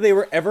 whether they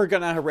were ever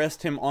going to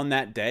arrest him on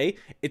that day,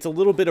 it's a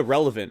little bit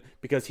irrelevant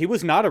because he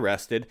was not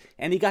arrested,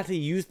 and he got to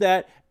use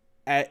that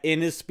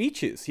in his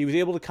speeches. He was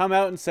able to come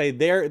out and say,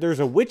 there's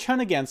a witch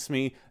hunt against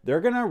me. They're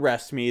going to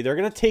arrest me. They're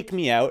going to take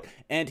me out.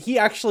 And he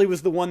actually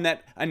was the one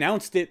that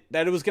announced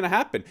that it was going to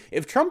happen.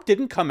 If Trump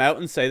didn't come out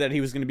and say that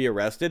he was going to be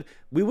arrested,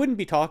 we wouldn't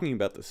be talking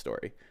about this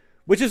story,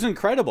 which is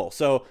incredible.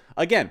 So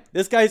again,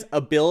 this guy's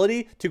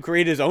ability to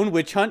create his own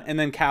witch hunt and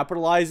then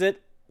capitalize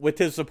it with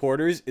his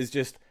supporters is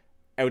just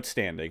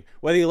outstanding.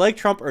 Whether you like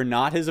Trump or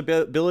not, his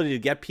ability to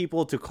get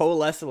people to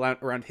coalesce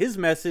around his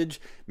message,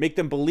 make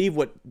them believe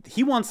what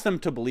he wants them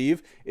to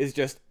believe, is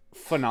just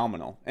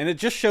phenomenal. And it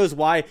just shows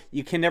why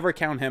you can never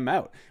count him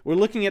out. We're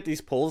looking at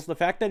these polls. The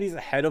fact that he's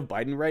ahead of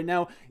Biden right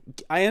now,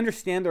 I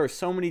understand there are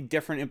so many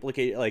different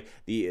implications, like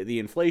the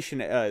inflation,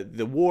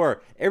 the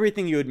war,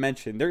 everything you had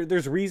mentioned.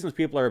 There's reasons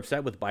people are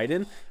upset with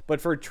Biden, but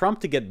for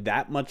Trump to get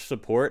that much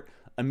support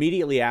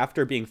immediately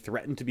after being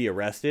threatened to be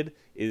arrested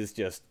is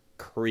just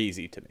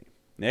crazy to me.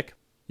 Nick?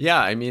 Yeah,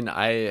 I mean,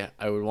 I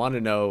would want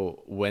to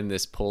know when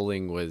this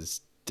polling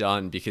was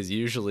done, because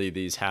usually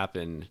these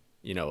happen,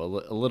 a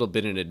little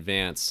bit in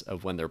advance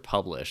of when they're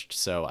published.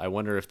 So I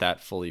wonder if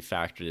that fully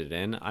factored it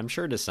in. I'm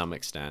sure to some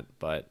extent,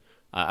 but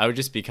I would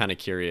just be kind of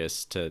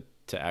curious to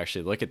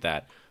actually look at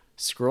that.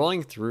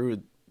 Scrolling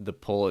through the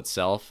poll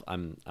itself,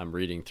 I'm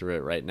reading through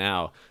it right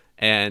now.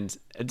 And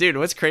dude,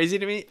 what's crazy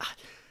to me?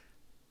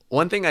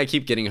 One thing I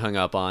keep getting hung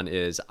up on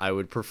is I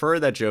would prefer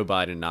that Joe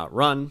Biden not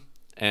run,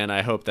 and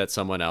I hope that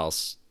someone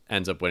else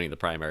ends up winning the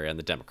primary on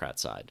the Democrat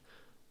side.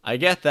 I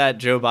get that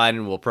Joe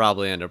Biden will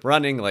probably end up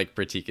running, like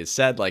Pratik has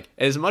said. Like,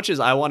 as much as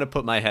I want to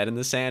put my head in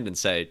the sand and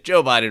say,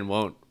 Joe Biden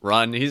won't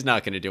run, he's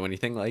not going to do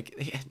anything,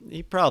 like,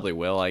 he probably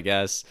will, I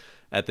guess,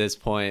 at this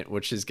point,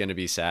 which is going to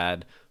be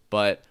sad.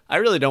 But I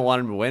really don't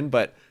want him to win.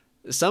 But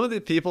some of the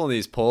people in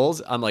these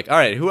polls, I'm like, all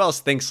right, who else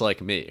thinks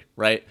like me,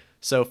 right?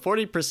 So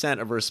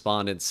 40% of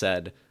respondents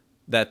said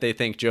that they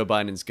think Joe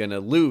Biden's going to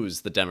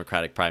lose the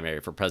Democratic primary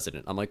for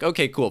president. I'm like,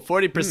 okay, cool.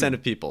 40%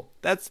 of people.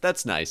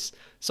 That's nice.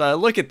 So I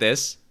look at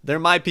this. They're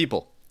my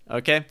people.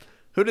 Okay.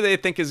 Who do they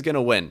think is going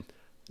to win?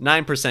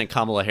 9%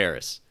 Kamala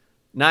Harris,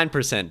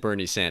 9%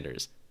 Bernie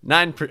Sanders,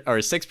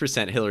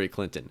 6% Hillary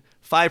Clinton,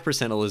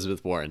 5%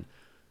 Elizabeth Warren.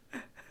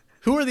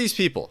 Who are these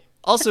people?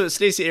 Also,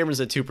 Stacey Abrams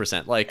at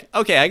 2%. Like,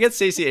 okay, I get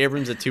Stacey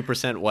Abrams at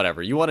 2%,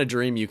 whatever. You want to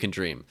dream, you can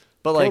dream.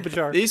 But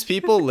like, these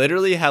people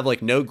literally have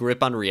like no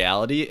grip on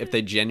reality if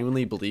they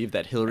genuinely believe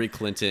that Hillary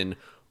Clinton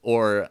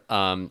or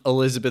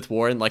Elizabeth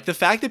Warren. Like, the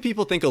fact that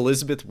people think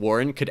Elizabeth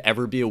Warren could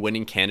ever be a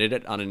winning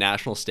candidate on a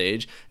national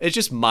stage is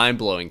just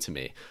mind-blowing to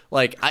me.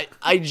 Like,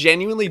 I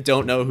genuinely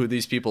don't know who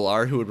these people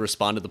are who would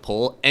respond to the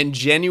poll, and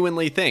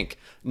genuinely think,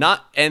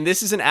 and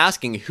this isn't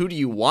asking who do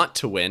you want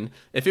to win.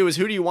 If it was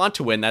who do you want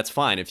to win, that's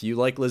fine. If you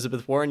like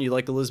Elizabeth Warren, you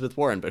like Elizabeth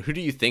Warren. But who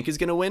do you think is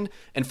going to win?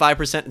 And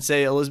 5%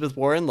 say Elizabeth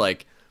Warren,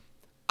 like,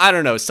 I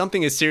don't know,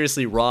 something is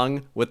seriously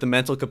wrong with the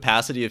mental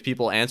capacity of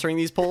people answering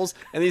these polls.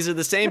 And these are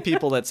the same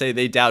people that say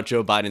they doubt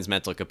Joe Biden's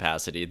mental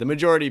capacity. The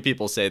majority of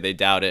people say they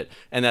doubt it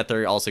and that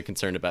they're also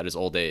concerned about his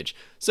old age.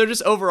 So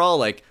just overall,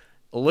 like,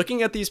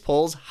 looking at these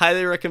polls,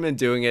 highly recommend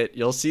doing it.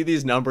 You'll see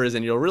these numbers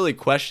and you'll really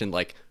question,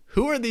 like,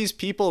 who are these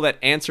people that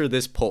answer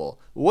this poll?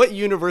 What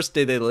universe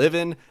do they live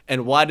in?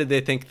 And why did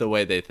they think the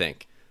way they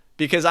think?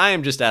 Because I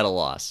am just at a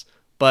loss.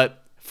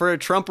 But for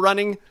Trump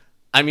running,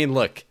 I mean,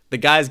 look, the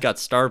guy's got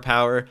star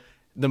power.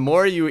 The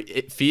more you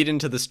feed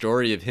into the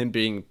story of him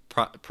being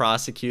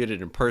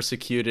prosecuted and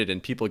persecuted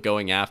and people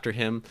going after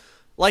him,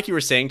 like you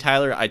were saying,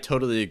 Tyler, I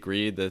totally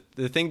agree. The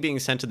thing being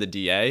sent to the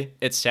DA,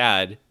 it's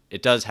sad.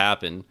 It does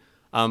happen.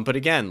 But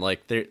again,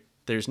 like,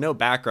 there's no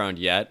background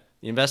yet.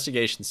 The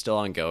investigation's still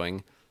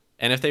ongoing.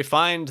 And if they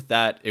find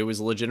that it was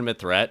a legitimate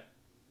threat,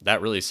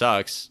 that really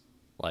sucks.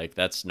 Like,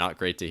 that's not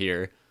great to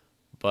hear.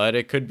 But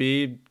it could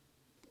be,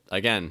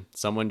 again,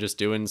 someone just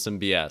doing some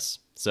BS.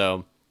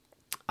 So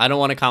I don't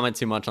want to comment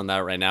too much on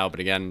that right now, but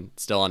again,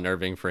 still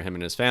unnerving for him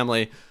and his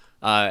family.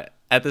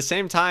 At the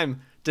same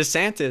time,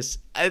 DeSantis,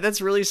 that's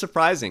really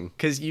surprising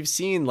because you've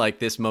seen like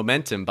this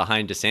momentum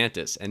behind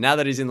DeSantis. And now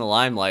that he's in the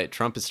limelight,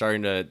 Trump is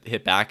starting to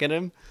hit back at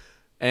him.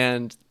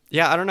 And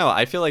yeah, I don't know.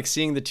 I feel like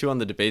seeing the two on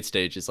the debate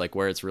stage is like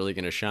where it's really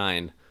going to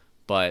shine.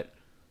 But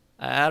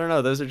I don't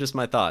know. Those are just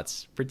my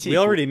thoughts. We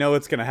already know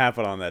what's going to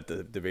happen on that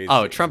debate.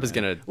 Oh, Trump is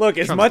going to... Look,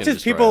 as much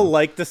as people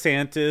like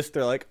DeSantis,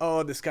 they're like,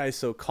 oh, this guy's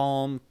so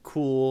calm,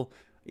 cool.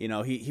 You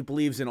know, he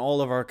believes in all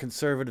of our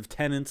conservative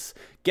tenets.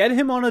 Get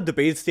him on a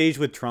debate stage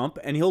with Trump,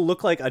 and he'll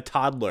look like a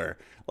toddler.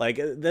 Like,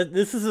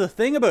 this is the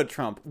thing about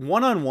Trump.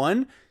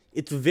 One-on-one,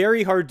 it's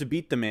very hard to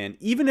beat the man.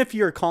 Even if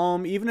you're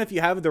calm, even if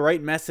you have the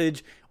right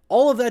message,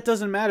 all of that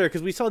doesn't matter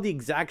because we saw the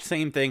exact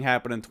same thing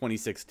happen in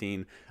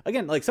 2016.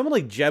 Again, like someone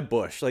like Jeb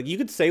Bush, like you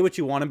could say what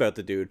you want about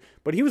the dude,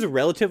 but he was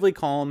relatively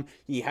calm.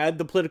 He had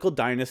the political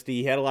dynasty.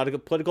 He had a lot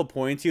of political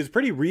points. He was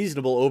pretty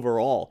reasonable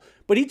overall,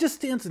 but he just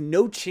stands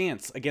no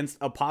chance against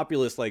a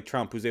populist like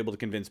Trump who's able to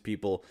convince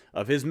people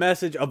of his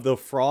message, of the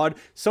fraud.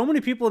 So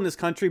many people in this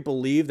country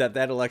believe that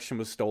election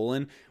was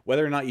stolen,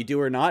 whether or not you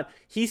do or not.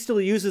 He still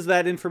uses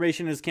that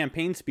information in his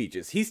campaign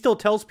speeches. He still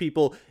tells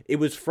people it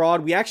was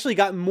fraud. We actually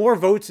got more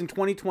votes in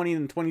 2020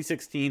 than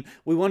 2016.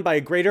 We won by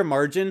a greater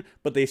margin,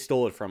 but they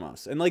stole it from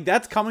us. And like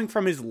that's coming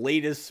from his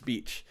latest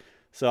speech.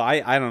 So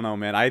I don't know,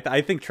 man.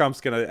 I think Trump's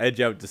going to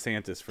edge out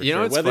DeSantis for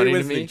sure. Whether it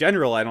was the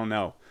general, I don't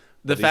know.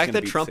 The fact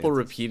that Trump will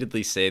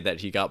repeatedly say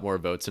that he got more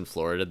votes in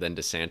Florida than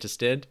DeSantis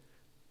did.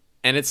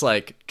 And it's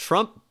like,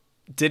 Trump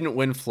didn't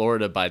win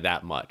Florida by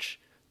that much.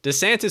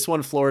 DeSantis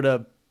won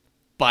Florida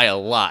by a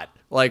lot.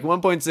 Like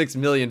 1.6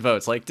 million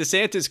votes. Like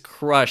DeSantis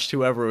crushed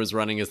whoever was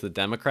running as the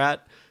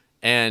Democrat.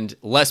 And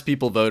less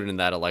people voted in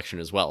that election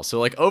as well. So,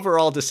 like,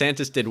 overall,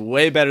 DeSantis did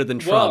way better than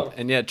Trump. Whoa.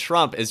 And yet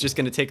Trump is just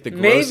going to take the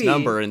gross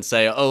number and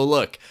say, oh,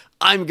 look,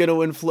 I'm going to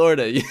win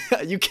Florida.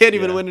 You can't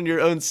even win in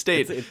your own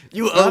state.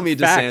 You owe me,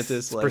 facts. DeSantis.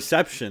 It's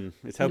perception.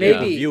 It's how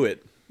people view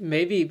it.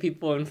 Maybe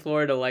people in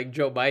Florida like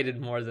Joe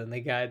Biden more than the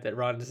guy that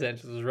Ron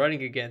DeSantis was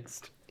running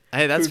against.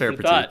 Hey, that's fair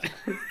critique.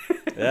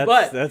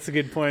 That's a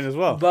good point as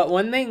well. But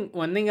one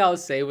thing I'll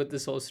say with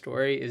this whole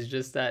story is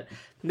just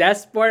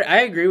that's part. I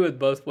agree with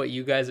both what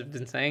you guys have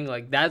been saying.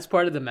 Like that's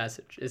part of the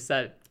message is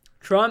that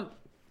Trump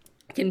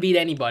can beat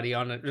anybody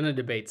on a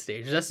debate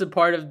stage. That's a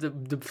part of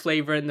the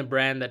flavor and the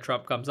brand that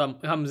Trump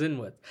comes in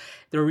with.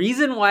 The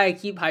reason why I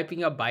keep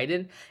hyping up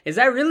Biden is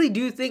I really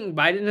do think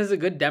Biden is a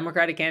good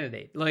Democratic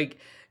candidate. Like,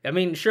 I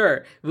mean,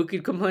 sure, we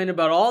could complain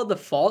about all the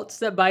faults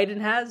that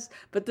Biden has,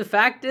 but the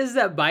fact is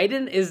that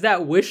Biden is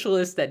that wish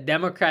list that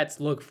Democrats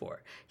look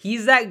for.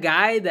 He's that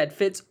guy that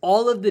fits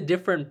all of the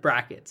different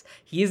brackets.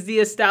 He's the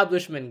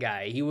establishment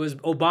guy. He was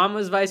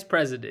Obama's vice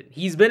president.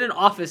 He's been in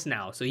office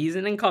now, so he's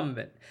an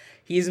incumbent.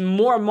 He's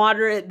more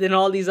moderate than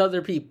all these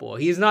other people.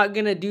 He's not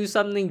going to do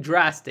something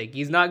drastic.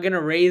 He's not going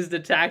to raise the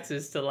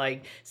taxes to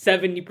like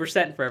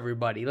 70% for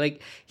everybody.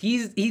 Like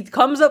he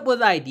comes up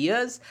with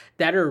ideas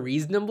that are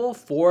reasonable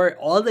for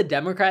all the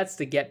Democrats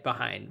to get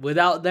behind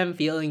without them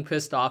feeling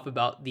pissed off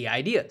about the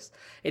ideas.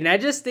 And I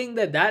just think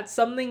that that's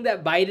something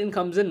that Biden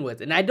comes in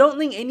with. And I don't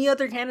think any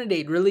other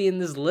candidate really in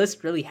this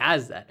list really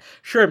has that.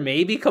 Sure,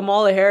 maybe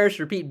Kamala Harris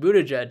or Pete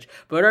Buttigieg,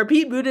 but are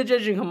Pete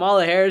Buttigieg and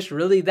Kamala Harris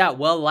really that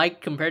well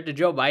liked compared to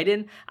Joe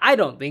Biden? I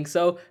don't think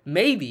so.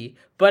 Maybe.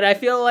 But I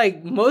feel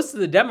like most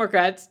of the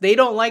Democrats, they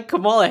don't like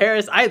Kamala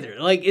Harris either.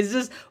 Like, it's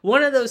just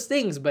one of those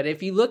things. But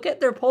if you look at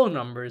their poll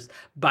numbers,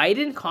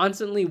 Biden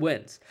constantly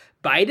wins.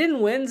 Biden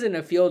wins in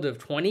a field of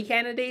 20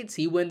 candidates.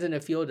 He wins in a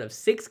field of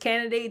 6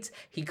 candidates.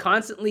 He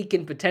constantly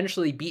can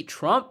potentially beat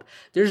Trump.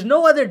 There's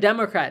no other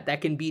Democrat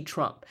that can beat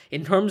Trump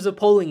in terms of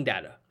polling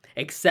data,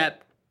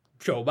 except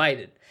Joe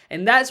Biden.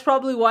 And that's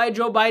probably why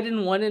Joe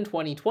Biden won in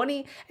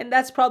 2020, and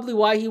that's probably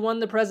why he won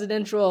the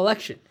presidential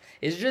election.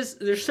 It's just,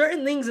 there's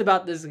certain things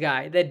about this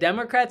guy that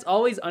Democrats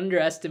always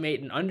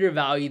underestimate and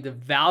undervalue the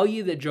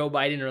value that Joe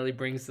Biden really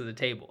brings to the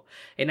table.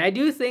 And I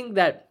do think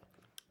that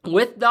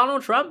with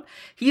Donald Trump,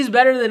 he's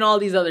better than all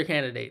these other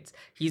candidates.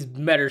 He's a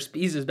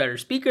better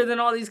speaker than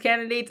all these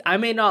candidates. I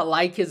may not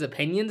like his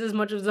opinions as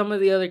much as some of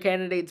the other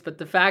candidates, but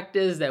the fact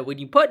is that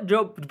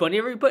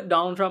whenever you put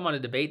Donald Trump on a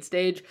debate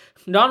stage,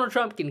 Donald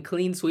Trump can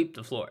clean sweep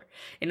the floor.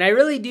 And I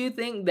really do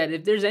think that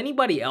if there's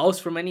anybody else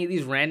from any of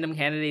these random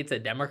candidates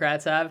that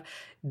Democrats have,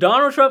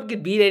 Donald Trump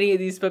could beat any of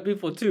these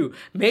people too.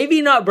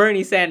 Maybe not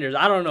Bernie Sanders.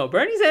 I don't know.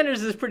 Bernie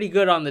Sanders is pretty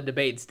good on the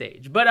debate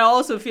stage, but I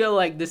also feel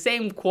like the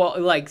same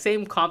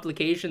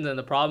complications and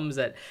the problems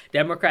that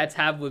Democrats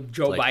have with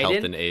Joe Biden.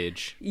 Health and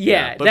age.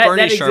 Yeah, but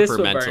Bernie's that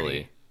sharper mentally.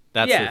 Bernie.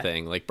 That's the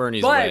thing. Like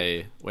Bernie's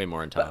way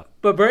more on top.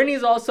 But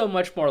Bernie's also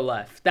much more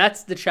left.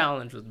 That's the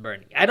challenge with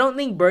Bernie. I don't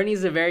think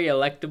Bernie's a very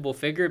electable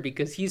figure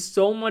because he's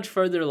so much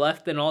further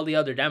left than all the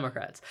other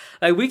Democrats.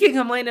 Like, we can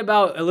complain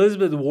about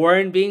Elizabeth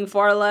Warren being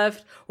far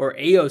left or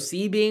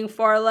AOC being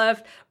far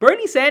left.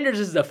 Bernie Sanders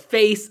is the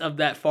face of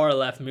that far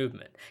left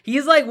movement.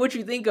 He's like what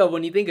you think of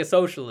when you think of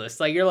socialists.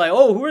 Like, you're like,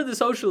 oh, who are the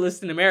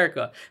socialists in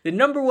America? The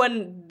number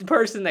one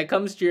person that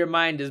comes to your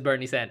mind is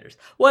Bernie Sanders.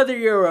 Whether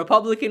you're a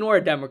Republican or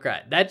a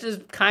Democrat, that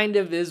just kind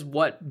of is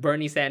what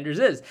Bernie Sanders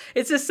is.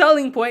 It's a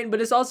selling point, but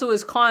it's also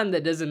his con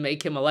that doesn't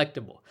make him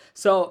electable.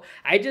 So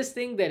I just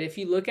think that if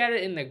you look at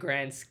it in the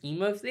grand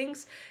scheme of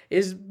things,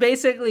 is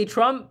basically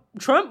Trump,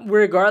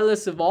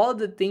 regardless of all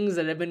the things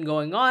that have been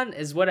going on,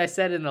 is what I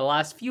said in the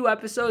last few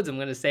episodes. I'm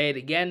going to say it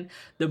again.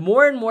 The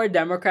more and more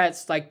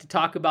Democrats like to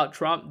talk about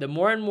Trump, the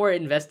more and more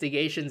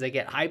investigations that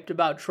get hyped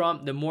about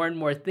Trump, the more and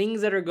more things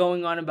that are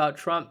going on about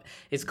Trump,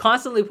 is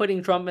constantly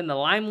putting Trump in the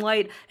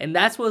limelight, and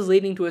that's what's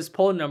leading to his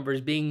poll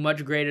numbers being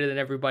much greater than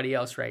everybody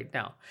else right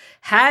now.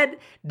 Had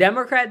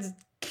Democrats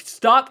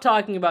stopped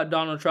talking about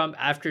Donald Trump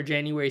after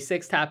January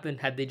 6th happened,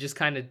 had they just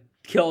kind of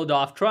killed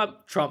off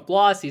Trump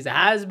lost, he's a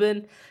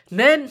has-been,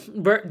 then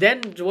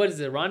what is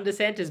it, Ron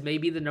DeSantis may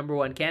be the number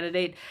one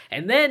candidate,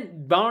 and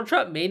then Donald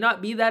Trump may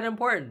not be that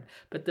important.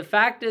 But the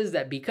fact is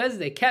that because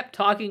they kept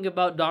talking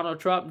about Donald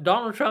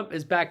Trump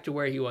is back to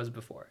where he was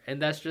before.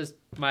 And that's just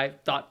my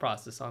thought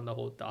process on the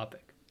whole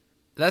topic.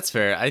 That's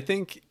fair. I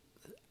think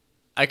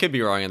I could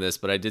be wrong on this,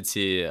 but I did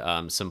see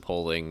some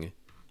polling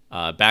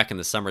back in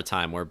the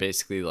summertime where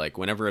basically, like,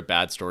 whenever a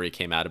bad story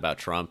came out about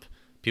Trump,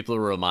 people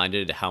were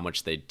reminded how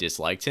much they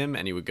disliked him,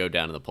 and he would go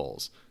down in the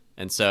polls.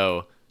 And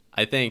so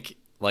I think,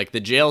 like, the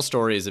jail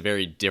story is a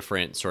very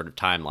different sort of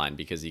timeline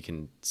because you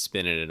can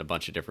spin it in a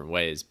bunch of different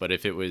ways. But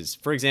if it was,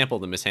 for example,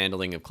 the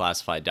mishandling of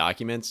classified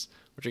documents,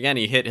 which again,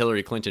 he hit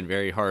Hillary Clinton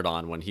very hard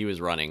on when he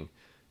was running,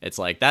 it's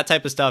like that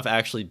type of stuff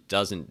actually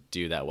doesn't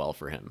do that well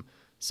for him.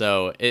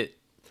 So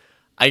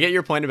I get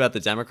your point about the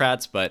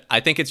Democrats, but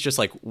I think it's just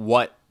like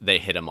what they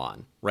hit him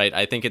on, right?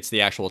 I think it's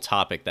the actual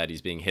topic that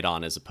he's being hit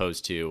on as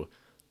opposed to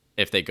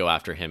if they go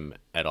after him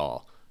at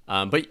all.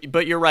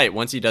 But you're right.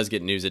 Once he does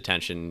get news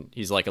attention,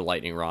 he's like a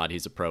lightning rod.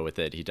 He's a pro with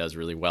it. He does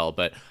really well.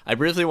 But I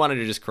briefly wanted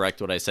to just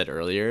correct what I said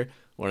earlier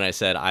when I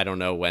said I don't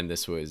know when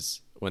this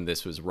was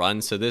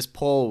run. So this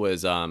poll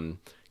was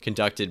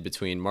conducted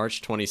between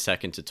March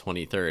 22nd to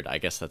 23rd. I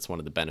guess that's one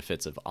of the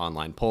benefits of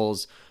online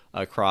polls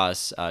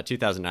across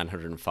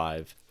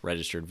 2,905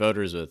 registered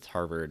voters with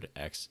Harvard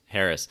x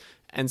Harris.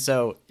 And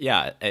so,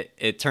 yeah,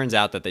 it turns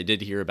out that they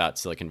did hear about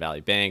Silicon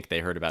Valley Bank.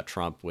 They heard about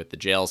Trump with the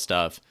jail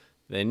stuff.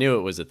 They knew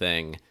it was a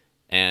thing.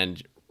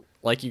 And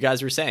like you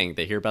guys were saying,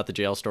 they hear about the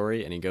jail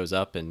story and he goes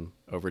up and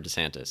over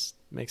DeSantis.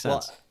 Makes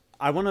sense. Well,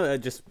 I want to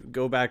just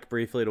go back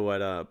briefly to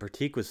what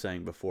Pratik was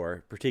saying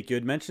before. Pratik, you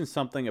had mentioned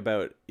something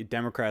about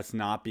Democrats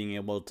not being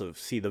able to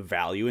see the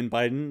value in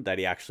Biden that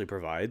he actually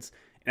provides.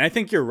 And I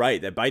think you're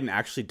right that Biden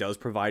actually does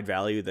provide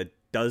value that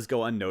does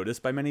go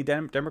unnoticed by many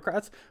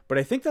Democrats. But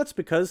I think that's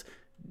because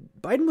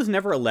Biden was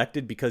never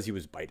elected because he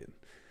was Biden.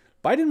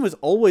 Biden was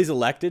always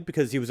elected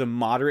because he was a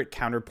moderate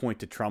counterpoint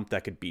to Trump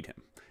that could beat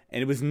him.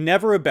 And it was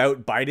never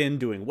about Biden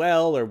doing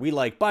well or we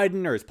like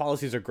Biden or his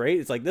policies are great.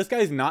 It's like, this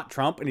guy's not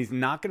Trump and he's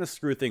not going to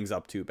screw things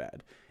up too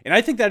bad. And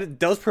I think that it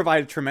does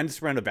provide a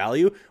tremendous amount of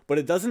value, but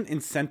it doesn't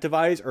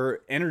incentivize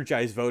or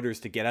energize voters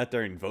to get out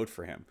there and vote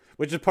for him,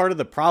 which is part of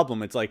the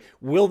problem. It's like,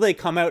 will they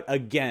come out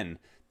again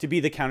to be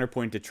the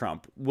counterpoint to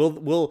Trump?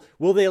 Will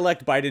they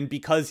elect Biden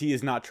because he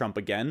is not Trump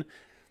again?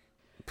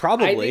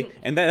 Probably,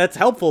 and that's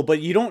helpful,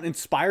 but you don't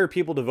inspire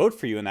people to vote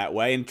for you in that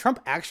way. And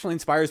Trump actually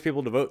inspires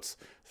people to vote.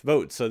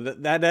 So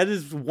that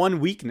is one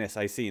weakness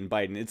I see in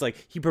Biden. It's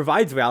like he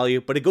provides value,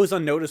 but it goes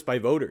unnoticed by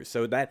voters.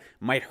 So that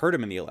might hurt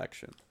him in the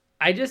election.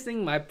 I just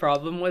think my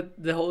problem with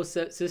the whole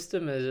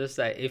system is just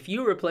that if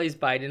you replace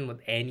Biden with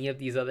any of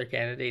these other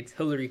candidates,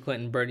 Hillary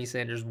Clinton, Bernie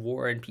Sanders,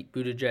 Warren, Pete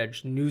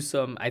Buttigieg,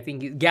 Newsom, I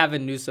think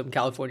Gavin Newsom,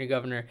 California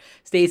governor,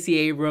 Stacey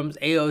Abrams,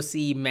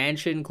 AOC,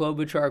 Manchin,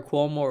 Klobuchar,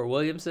 Cuomo, or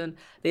Williamson,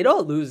 they'd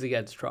all lose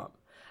against Trump.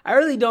 I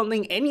really don't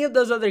think any of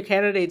those other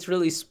candidates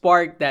really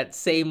spark that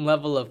same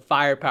level of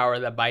firepower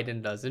that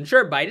Biden does. And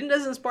sure, Biden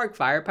doesn't spark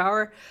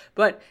firepower,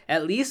 but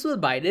at least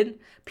with Biden,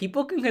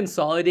 people can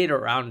consolidate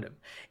around him.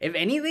 If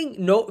anything,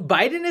 no,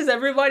 Biden is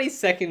everybody's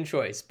second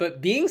choice,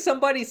 but being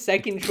somebody's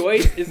second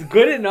choice is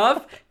good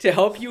enough to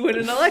help you win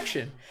an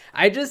election.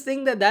 I just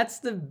think that that's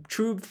the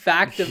true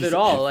fact of it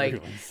all.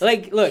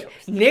 Like, look,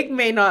 Nick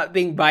may not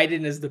think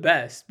Biden is the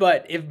best,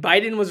 but if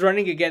Biden was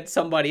running against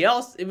somebody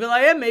else, it'd be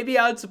like, yeah, maybe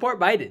I would support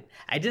Biden.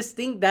 I just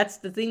think that's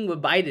the thing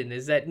with Biden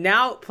is that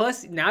now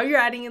you're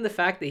adding in the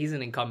fact that he's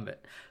an incumbent.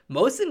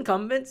 Most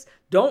incumbents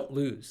don't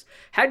lose.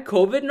 Had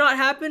COVID not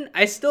happened,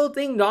 I still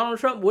think Donald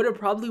Trump would have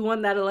probably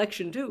won that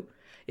election too.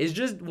 It's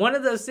just one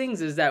of those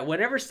things is that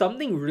whenever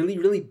something really,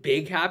 really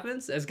big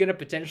happens, that's going to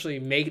potentially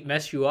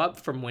mess you up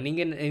from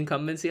winning an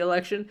incumbency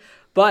election.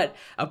 But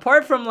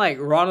apart from like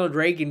Ronald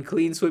Reagan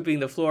clean sweeping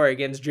the floor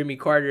against Jimmy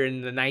Carter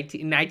in the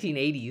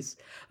 1980s,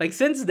 like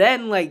since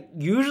then, like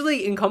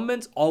usually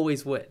incumbents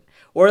always win.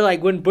 Or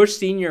like when Bush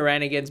Sr.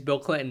 ran against Bill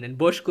Clinton and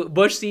Bush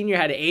Sr.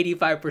 had an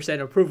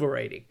 85% approval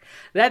rating.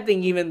 That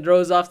thing even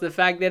throws off the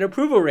fact that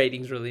approval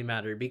ratings really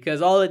matter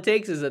because all it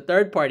takes is a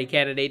third-party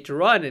candidate to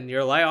run and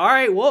you're like, all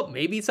right, well,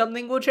 maybe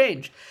something will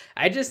change.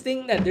 I just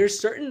think that there's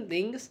certain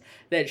things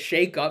that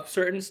shake up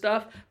certain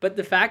stuff, but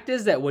the fact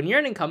is that when you're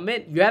an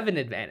incumbent, you have an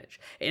advantage.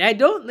 And I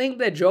don't think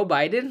that Joe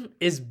Biden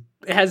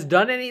has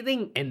done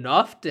anything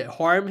enough to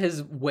harm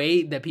his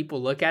way that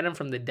people look at him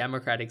from the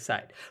Democratic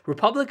side.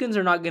 Republicans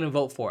are not going to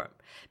vote for him.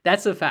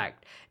 That's a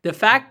fact. The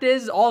fact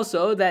is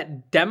also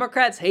that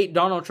Democrats hate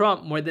Donald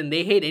Trump more than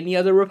they hate any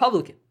other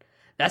Republican.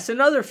 That's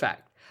another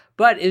fact.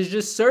 But it's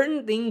just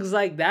certain things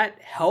like that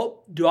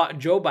help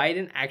Joe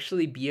Biden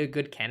actually be a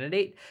good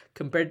candidate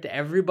compared to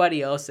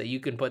everybody else that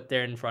you can put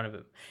there in front of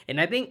him. And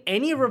I think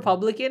any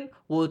Republican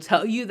will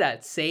tell you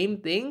that same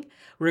thing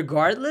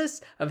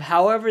regardless of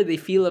however they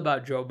feel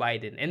about Joe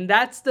Biden. And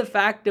that's the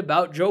fact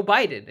about Joe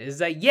Biden is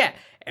that, yeah,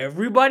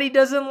 everybody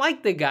doesn't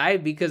like the guy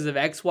because of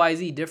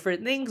XYZ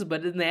different things,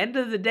 but at the end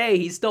of the day,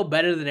 he's still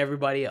better than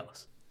everybody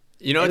else.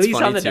 You know what's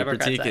funny too,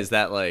 Pratik, is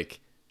that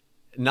like,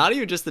 not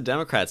even just the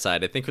Democrat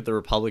side, I think with the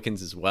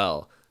Republicans as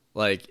well.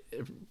 Like,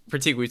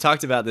 Pratik, we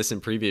talked about this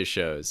in previous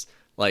shows.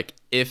 Like,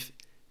 if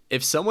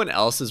someone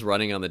else is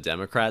running on the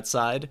Democrat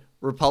side,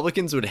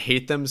 Republicans would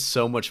hate them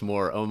so much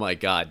more. Oh my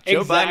God.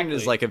 Joe Biden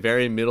is like a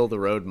very middle of the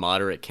road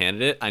moderate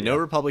candidate. I know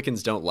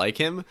Republicans don't like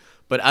him,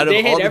 but out of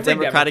all the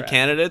Democratic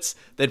candidates,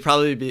 they'd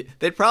probably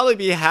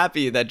be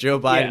happy that Joe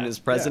Biden is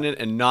president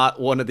and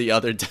not one of the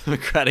other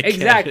Democratic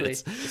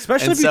candidates.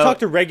 Especially if you talk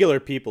to regular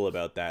people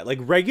about that. Like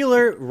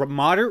regular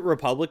moderate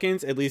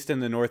Republicans, at least in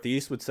the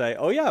Northeast, would say,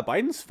 "Oh yeah,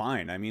 Biden's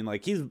fine. I mean,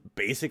 like he's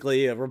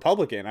basically a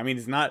Republican. I mean,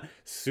 he's not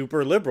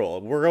super liberal.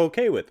 We're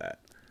okay with that."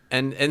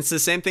 And it's the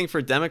same thing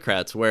for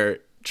Democrats, where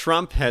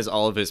Trump has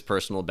all of his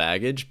personal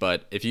baggage,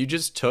 but if you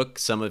just took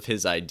some of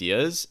his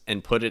ideas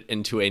and put it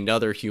into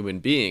another human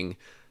being,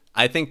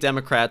 I think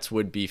Democrats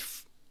would be,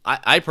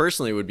 I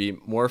personally would be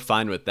more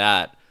fine with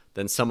that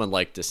than someone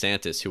like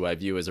DeSantis, who I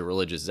view as a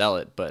religious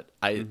zealot. But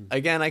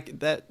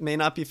that may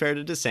not be fair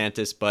to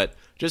DeSantis, but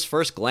just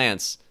first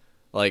glance,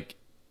 like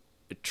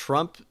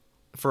Trump,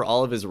 for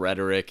all of his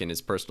rhetoric and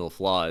his personal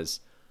flaws,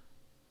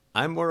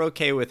 I'm more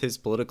okay with his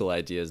political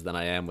ideas than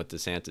I am with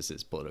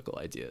DeSantis's political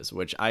ideas,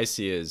 which I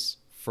see as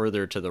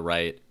further to the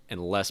right and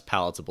less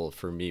palatable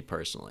for me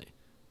personally.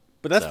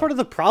 But that's part of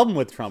the problem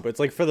with Trump. It's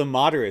like for the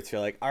moderates,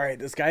 you're like, all right,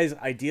 this guy's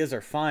ideas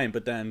are fine,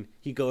 but then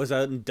he goes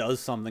out and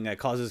does something that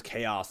causes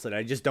chaos that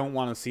I just don't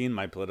want to see in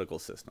my political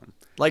system.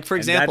 Like, for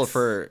example,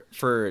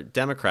 for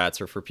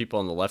Democrats or for people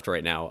on the left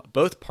right now,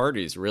 both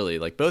parties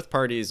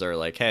are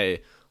like,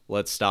 hey,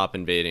 let's stop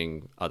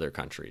invading other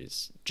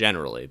countries.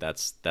 Generally,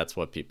 that's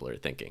what people are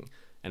thinking.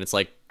 And it's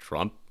like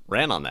Trump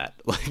ran on that.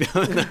 Like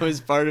that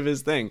was part of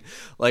his thing.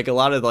 Like a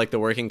lot of like the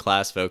working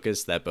class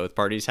focus that both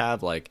parties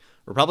have, like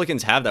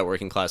Republicans have that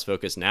working class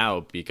focus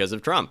now because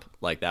of Trump.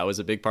 Like that was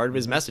a big part of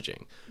his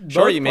messaging.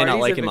 Sure, you may not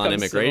like him on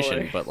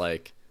immigration, but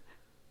like,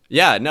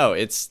 yeah, no,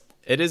 it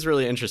is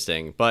really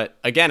interesting. But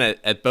again,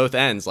 at both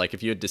ends, like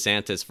if you had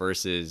DeSantis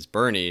versus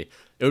Bernie,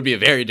 it would be a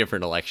very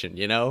different election,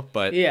 you know?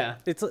 But yeah,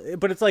 it's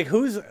like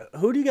who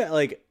do you get?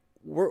 Like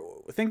we're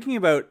thinking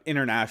about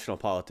international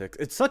politics.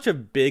 It's such a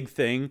big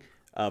thing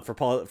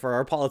for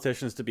our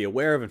politicians to be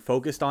aware of and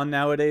focused on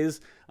nowadays.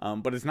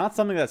 But it's not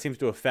something that seems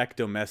to affect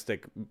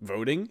domestic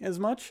voting as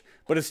much,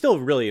 but it's still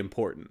really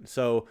important.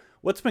 So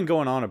what's been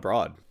going on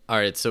abroad? All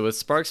right. So with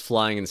sparks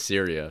flying in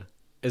Syria,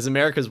 is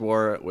America's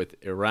war with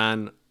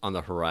Iran on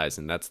the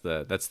horizon? That's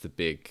the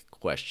big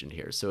question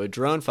here. So a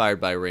drone fired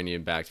by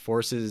Iranian-backed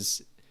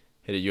forces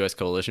hit a U.S.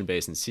 coalition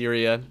base in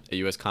Syria. A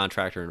U.S.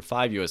 contractor and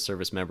 5 U.S.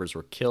 service members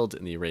were killed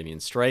in the Iranian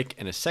strike,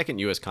 and a second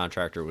U.S.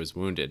 contractor was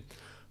wounded.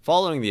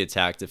 Following the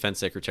attack, Defense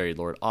Secretary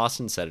Lord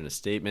Austin said in a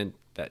statement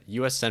that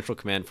U.S. Central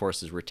Command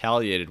forces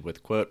retaliated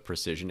with, quote,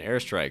 precision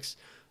airstrikes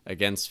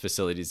against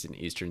facilities in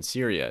eastern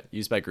Syria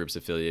used by groups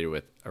affiliated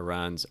with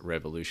Iran's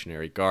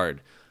Revolutionary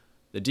Guard.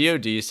 The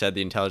DoD said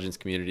the intelligence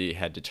community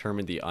had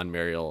determined the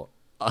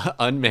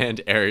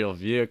unmanned aerial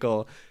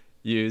vehicle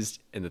used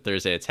in the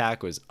Thursday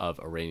attack was of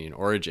Iranian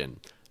origin.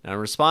 Now, in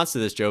response to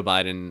this, Joe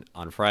Biden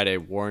on Friday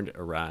warned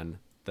Iran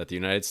that the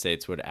United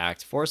States would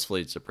act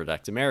forcefully to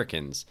protect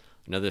Americans.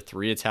 Another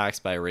 3 attacks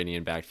by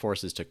Iranian-backed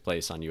forces took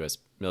place on U.S.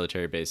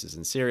 military bases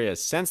in Syria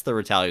since the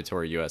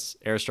retaliatory U.S.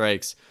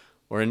 airstrikes,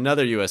 where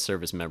another U.S.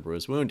 service member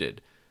was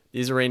wounded.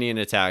 These Iranian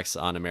attacks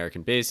on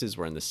American bases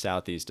were in the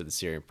southeast of the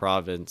Syrian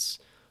province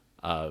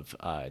of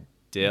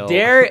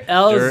Deir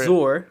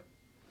el-Zor.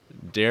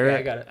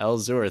 Deir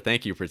el-Zor.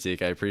 Thank you,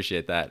 Pratik. I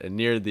appreciate that. And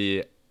near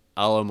the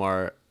Al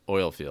Omar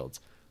oil fields.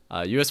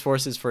 U.S.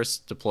 forces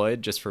first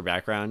deployed, just for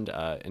background,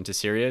 into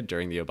Syria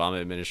during the Obama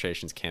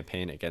administration's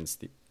campaign against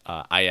the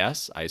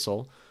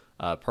ISIL,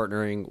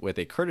 partnering with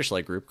a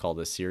Kurdish-led group called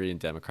the Syrian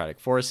Democratic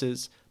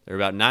Forces. There are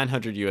about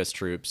 900 U.S.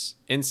 troops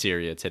in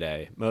Syria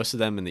today, most of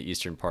them in the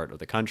eastern part of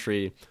the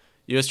country.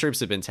 U.S. troops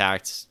have been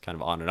attacked kind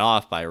of on and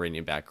off by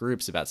Iranian-backed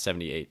groups about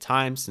 78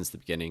 times since the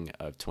beginning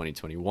of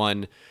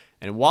 2021.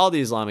 And while the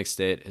Islamic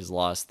State has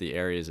lost the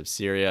areas of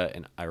Syria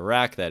and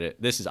Iraq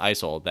this is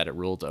ISIL that it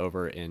ruled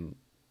over in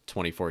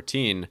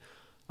 2014,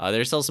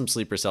 there's still some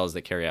sleeper cells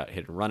that carry out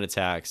hit-and-run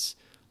attacks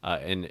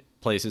in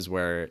places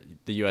where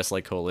the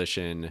U.S.-led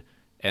coalition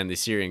and the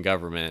Syrian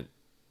government,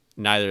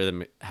 neither of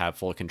them have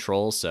full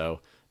control, so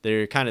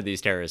they're kind of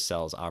these terrorist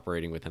cells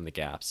operating within the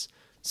gaps.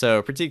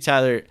 So, Pratik,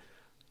 Tyler,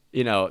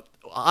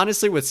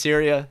 honestly, with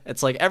Syria,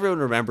 it's like everyone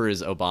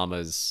remembers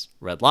Obama's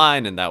red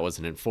line, and that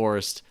wasn't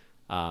enforced.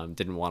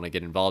 Didn't want to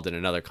get involved in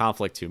another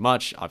conflict too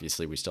much.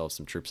 Obviously, we still have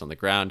some troops on the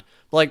ground.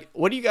 But,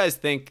 what do you guys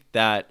think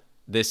that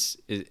this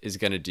is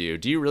going to do?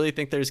 Do you really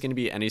think there's going to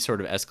be any sort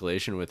of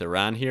escalation with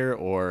Iran here,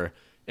 or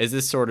is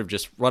this sort of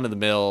just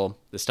run-of-the-mill,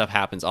 this stuff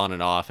happens on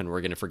and off, and we're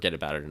going to forget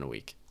about it in a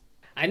week?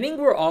 I think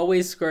we're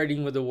always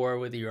skirting with the war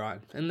with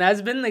Iran. And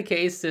that's been the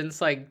case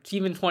since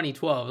even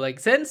 2012.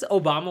 Since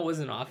Obama was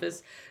in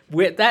office,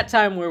 at that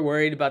time we're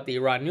worried about the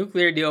Iran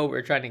nuclear deal.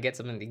 We're trying to get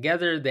something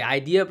together. The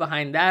idea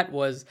behind that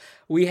was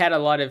we had a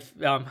lot of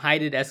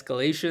heightened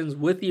escalations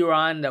with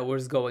Iran that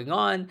was going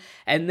on.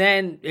 And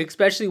then,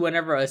 especially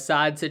whenever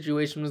Assad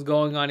situation was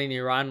going on in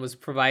Iran, was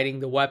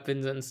providing the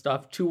weapons and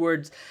stuff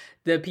towards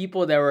the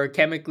people that were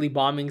chemically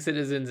bombing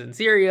citizens in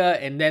Syria,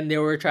 and then they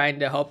were trying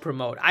to help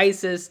promote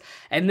ISIS.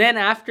 And then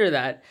after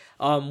that,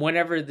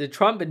 whenever the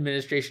Trump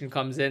administration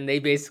comes in, they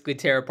basically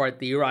tear apart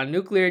the Iran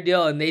nuclear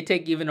deal, and they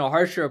take even a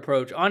harsher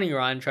approach on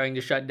Iran, trying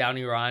to shut down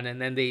Iran. And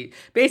then they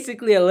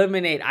basically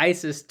eliminate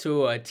ISIS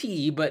to a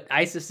T, but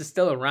ISIS is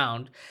still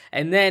around.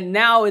 And then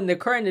now in the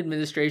current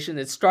administration,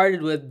 it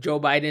started with Joe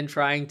Biden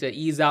trying to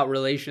ease out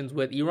relations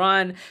with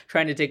Iran,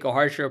 trying to take a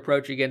harsher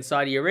approach against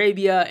Saudi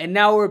Arabia, and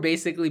now we're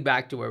basically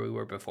back to where we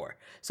were before.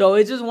 So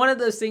it's just one of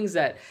those things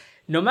that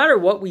no matter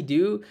what we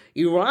do,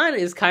 Iran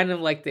is kind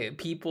of like the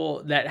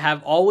people that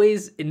have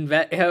always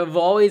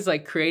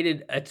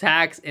created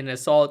attacks and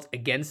assaults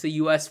against the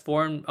U.S.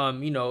 foreign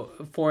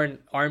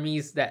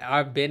armies that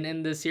have been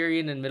in the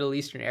Syrian and Middle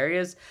Eastern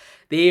areas.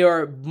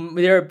 They're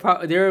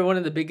one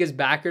of the biggest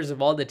backers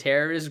of all the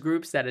terrorist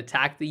groups that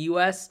attack the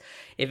U.S.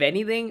 If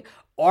anything,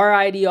 our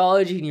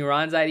ideology and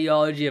Iran's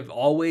ideology have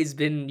always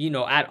been,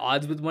 at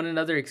odds with one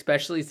another,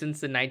 especially since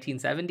the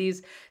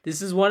 1970s.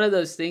 This is one of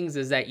those things,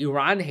 is that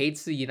Iran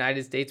hates the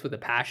United States with a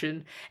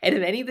passion. And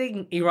if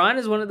anything, Iran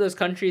is one of those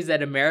countries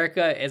that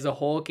America as a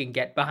whole can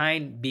get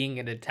behind being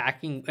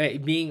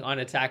on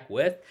attack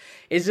with.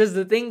 It's just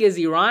the thing is,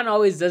 Iran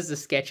always does the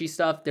sketchy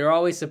stuff. They're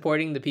always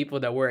supporting the people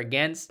that we're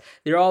against.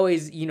 They're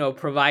always,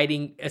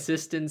 providing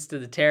assistance to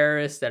the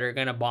terrorists that are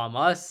going to bomb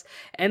us.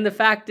 And the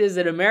fact is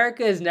that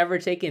America has never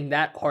taken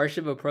that harsh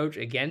of approach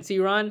against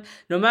Iran,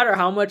 no matter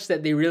how much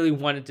that they really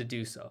wanted to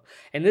do so.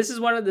 And this is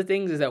one of the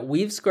things, is that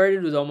we've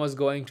skirted with almost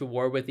going to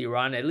war with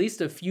Iran at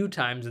least a few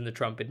times in the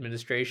Trump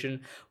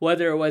administration,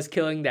 whether it was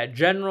killing that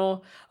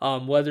general,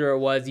 whether it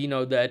was,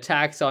 the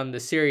attacks on the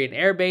Syrian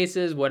air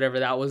bases, whatever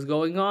that was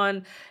going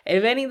on.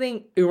 If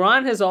anything,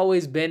 Iran has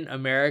always been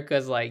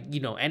America's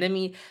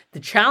enemy. The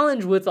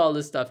challenge with all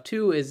this stuff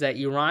too is that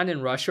Iran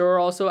and Russia are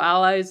also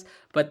allies.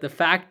 But the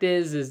fact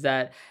is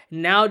that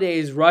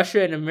nowadays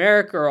Russia and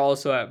America are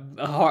also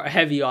at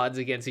heavy odds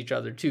against each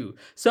other too.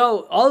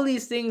 So all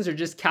these things are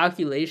just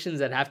calculations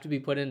that have to be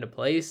put into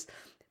place.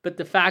 But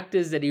the fact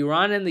is that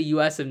Iran and the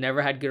U.S. have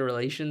never had good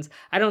relations.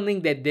 I don't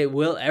think that they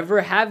will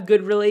ever have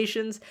good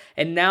relations.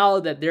 And now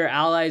that they're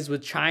allies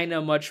with China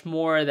much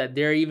more, that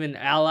they're even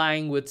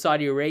allying with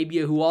Saudi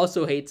Arabia, who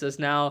also hates us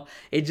now,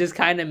 it's just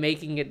kind of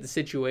making it the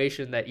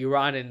situation that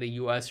Iran and the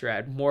U.S. are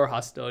at more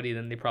hostility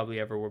than they probably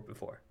ever were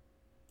before.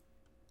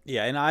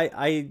 Yeah, and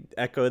I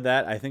echo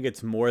that. I think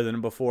it's more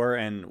than before,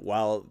 and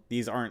while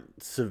these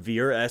aren't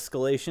severe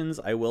escalations,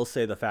 I will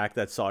say the fact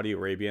that Saudi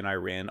Arabia and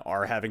Iran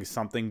are having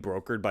something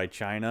brokered by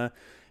China,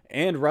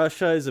 and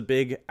Russia is a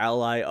big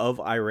ally of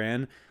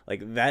Iran,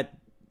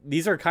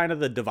 these are kind of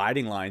the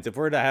dividing lines. If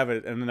we're to have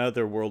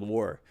another world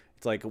war,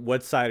 it's like,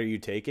 what side are you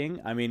taking?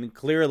 I mean,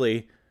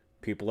 clearly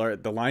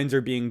the lines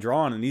are being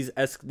drawn, and these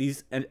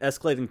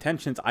escalating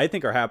tensions, I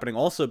think, are happening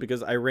also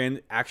because Iran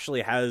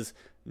actually has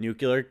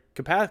nuclear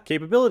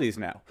capabilities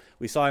now.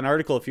 We saw an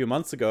article a few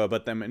months ago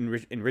about them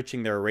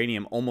enriching their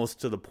uranium almost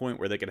to the point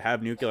where they could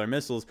have nuclear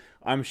missiles.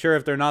 I'm sure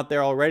if they're not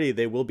there already,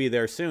 they will be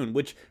there soon,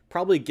 which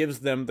probably gives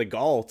them the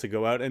gall to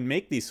go out and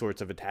make these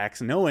sorts of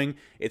attacks, knowing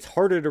it's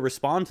harder to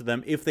respond to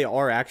them if they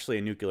are actually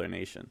a nuclear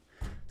nation.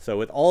 So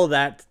with all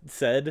that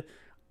said,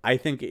 I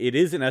think it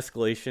is an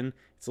escalation.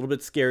 It's a little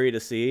bit scary to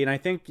see. And I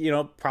think,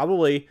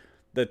 probably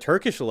the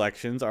Turkish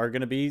elections are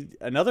going to be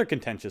another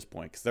contentious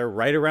point because they're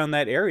right around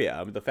that area.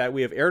 I mean, the fact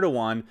we have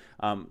Erdogan,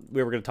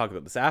 we were going to talk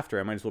about this after.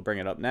 I might as well bring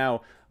it up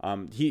now.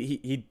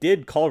 He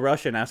did call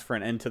Russia and ask for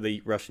an end to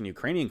the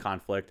Russian-Ukrainian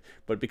conflict,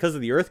 but because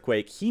of the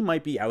earthquake, he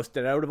might be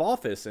ousted out of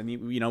office. And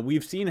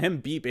we've seen him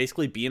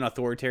basically be an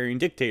authoritarian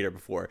dictator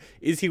before.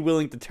 Is he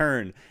willing to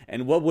turn?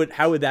 And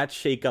how would that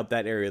shake up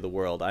that area of the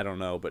world? I don't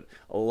know, but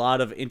a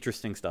lot of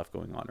interesting stuff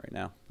going on right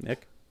now.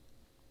 Nick?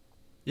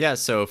 Yeah,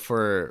 so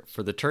for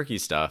the Turkey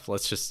stuff,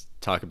 let's just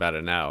talk about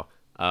it now.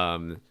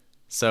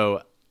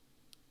 So,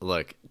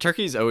 look,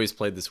 Turkey's always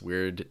played this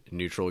weird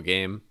neutral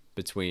game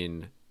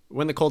between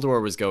when the Cold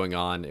War was going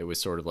on. It was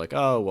sort of like,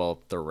 oh,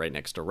 well, they're right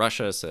next to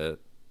Russia, so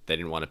they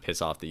didn't want to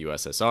piss off the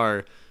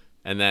USSR.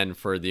 And then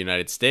for the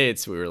United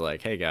States, we were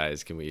like, hey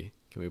guys, can we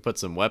put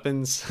some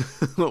weapons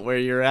where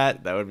you're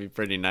at? That would be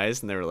pretty nice.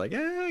 And they were like,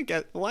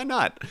 why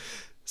not?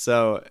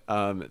 So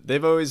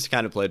they've always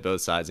kind of played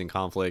both sides in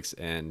conflicts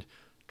and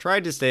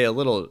tried to stay a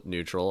little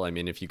neutral. I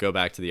mean, if you go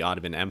back to the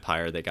Ottoman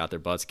Empire, they got their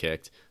butts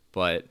kicked.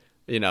 But,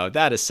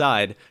 that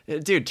aside,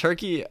 dude,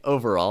 Turkey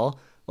overall,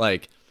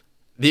 like,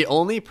 the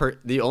only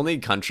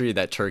country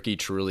that Turkey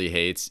truly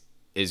hates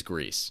is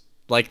Greece.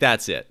 Like,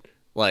 that's it.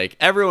 Like,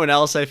 everyone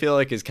else, I feel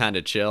like, is kind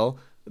of chill.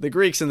 The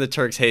Greeks and the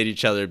Turks hate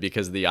each other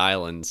because of the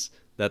islands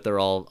that they're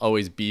all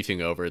always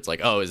beefing over. It's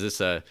like, oh, is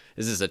this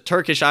a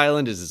Turkish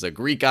island? Is this a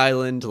Greek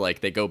island? Like,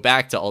 they go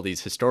back to all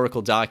these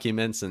historical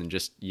documents and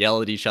just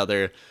yell at each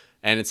other.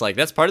 And it's like,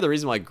 that's part of the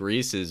reason why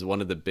Greece is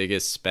one of the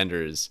biggest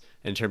spenders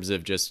in terms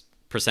of just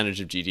percentage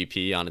of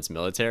GDP on its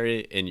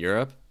military in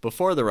Europe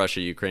before the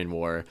Russia-Ukraine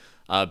war,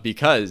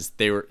 because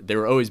they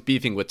were always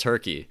beefing with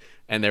Turkey.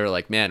 And they were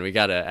like, man, we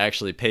got to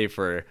actually pay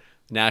for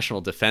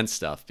national defense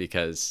stuff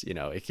because,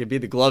 it could be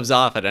the gloves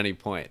off at any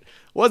point.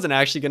 Wasn't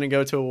actually going to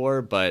go to a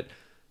war, but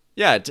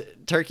yeah,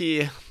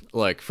 Turkey,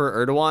 look,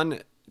 for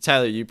Erdogan,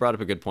 Tyler, you brought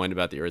up a good point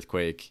about the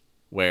earthquake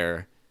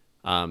where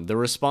the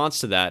response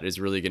to that is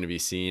really going to be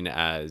seen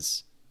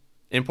as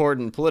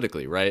important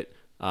politically, right?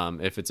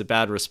 If it's a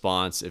bad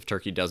response, if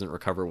Turkey doesn't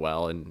recover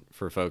well, and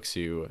for folks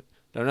who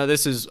don't know,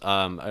 this is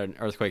an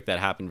earthquake that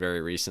happened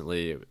very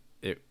recently.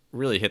 It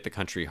really hit the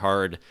country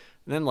hard.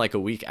 And then like a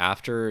week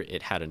after,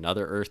 it had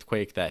another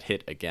earthquake that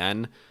hit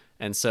again.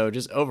 And so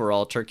just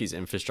overall, Turkey's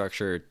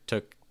infrastructure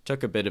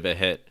took a bit of a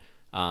hit,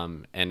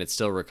 and it's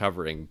still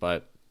recovering.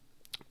 But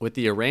with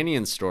the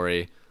Iranian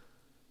story,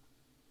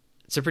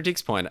 to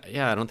Pratik's point,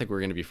 yeah, I don't think we're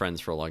going to be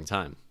friends for a long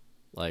time.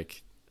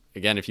 Like,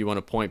 again, if you want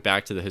to point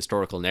back to the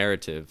historical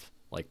narrative,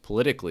 like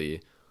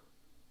politically,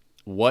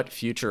 what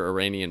future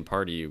Iranian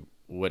party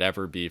would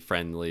ever be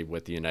friendly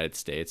with the United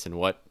States and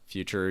what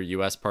future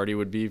U.S. party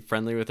would be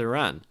friendly with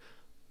Iran?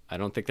 I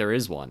don't think there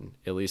is one,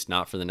 at least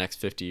not for the next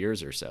 50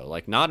 years or so.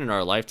 Like, not in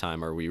our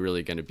lifetime are we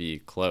really going to be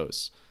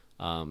close.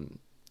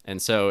 And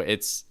so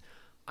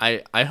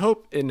I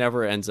hope it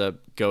never ends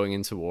up going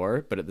into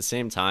war, but at the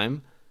same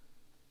time,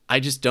 I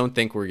just don't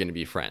think we're going to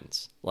be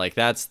friends. Like,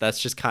 that's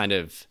just kind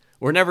of,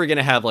 we're never going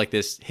to have like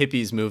this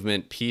hippies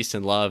movement, peace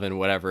and love and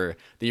whatever.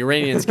 The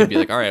Iranians could be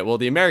like, all right, well,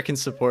 the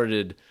Americans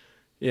supported,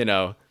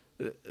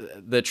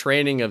 the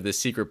training of the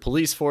secret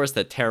police force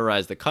that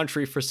terrorized the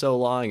country for so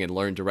long and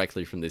learned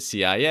directly from the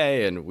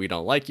CIA, and we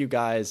don't like you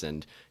guys,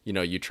 and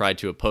you tried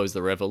to oppose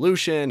the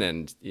revolution,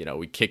 and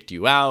we kicked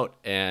you out,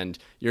 and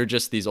you're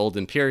just these old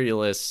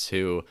imperialists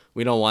who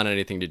we don't want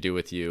anything to do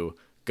with you.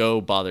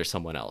 Go bother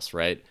someone else,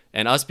 right?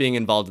 And us being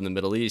involved in the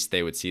Middle East,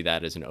 they would see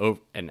that as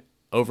an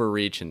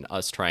overreach and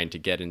us trying to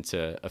get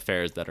into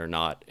affairs that are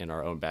not in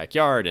our own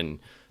backyard, and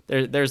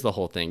there's the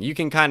whole thing. You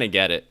can kind of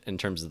get it in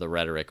terms of the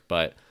rhetoric,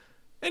 but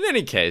in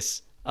any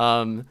case,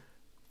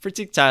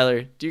 Pratik,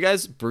 Tyler, do you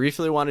guys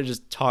briefly want to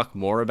just talk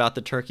more about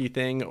the Turkey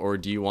thing, or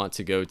do you want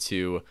to go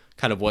to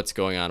kind of what's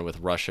going on with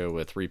Russia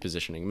with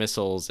repositioning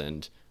missiles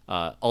and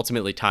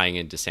ultimately tying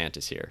in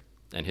DeSantis here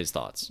and his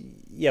thoughts?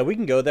 Yeah, we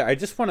can go there. I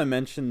just want to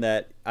mention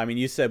that, I mean,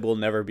 you said we'll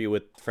never be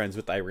friends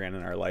with Iran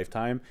in our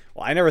lifetime.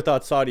 Well, I never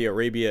thought Saudi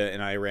Arabia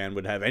and Iran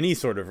would have any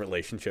sort of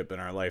relationship in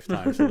our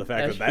lifetime. So the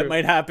fact that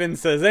might happen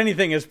says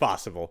anything is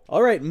possible.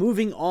 All right,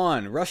 moving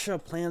on. Russia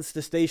plans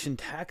to station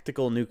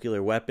tactical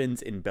nuclear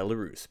weapons in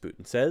Belarus,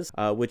 Putin says,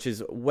 which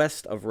is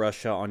west of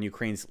Russia on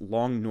Ukraine's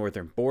long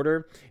northern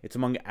border. It's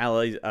among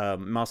allies,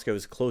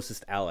 Moscow's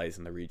closest allies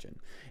in the region.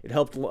 It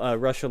helped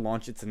Russia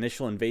launch its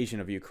initial invasion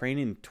of Ukraine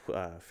in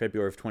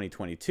February of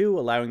 2022,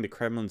 allowing the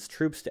Kremlin's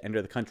troops to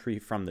enter the country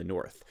from the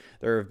north.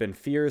 There have been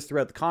fears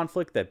throughout the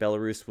conflict that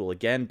Belarus will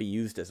again be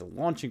used as a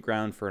launching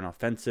ground for an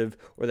offensive,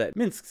 or that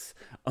Minsk's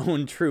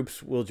own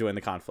troops will join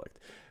the conflict.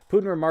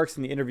 Putin remarks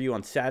in the interview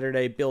on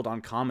Saturday build on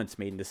comments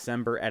made in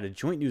December at a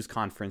joint news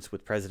conference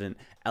with President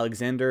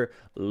Alexander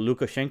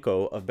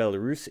Lukashenko of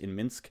Belarus in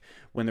Minsk,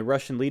 when the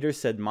Russian leader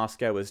said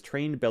Moscow has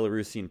trained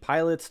Belarusian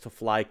pilots to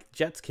fly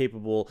jets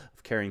capable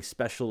of carrying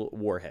special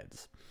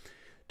warheads.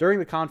 During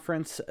the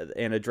conference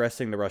and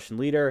addressing the Russian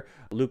leader,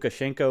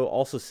 Lukashenko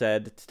also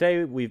said,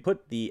 "Today we've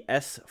put the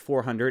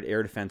S-400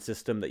 air defense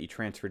system that you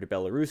transferred to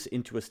Belarus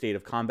into a state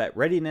of combat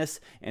readiness,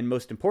 and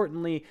most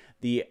importantly,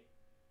 the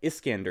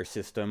Iskander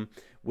system,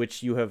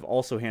 which you have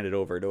also handed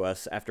over to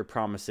us after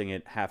promising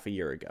it half a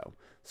year ago."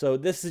 So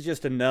this is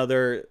just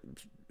another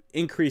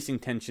increasing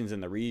tensions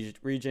in the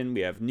region.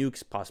 We have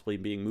nukes possibly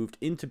being moved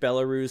into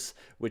Belarus,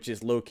 which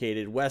is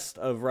located west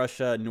of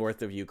Russia,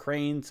 north of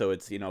Ukraine. So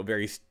it's,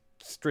 very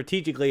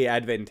strategically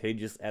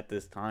advantageous at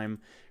this time.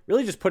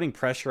 Really just putting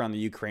pressure on the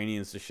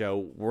Ukrainians to show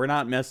we're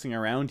not messing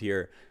around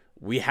here.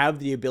 We have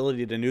the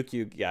ability to nuke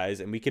you guys,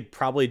 and we could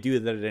probably do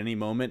that at any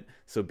moment,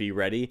 so be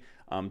ready.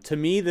 To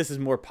me, this is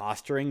more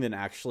posturing than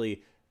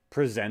actually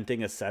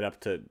presenting a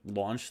setup to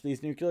launch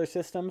these nuclear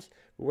systems.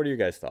 What are your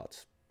guys'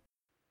 thoughts?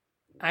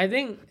 I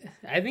think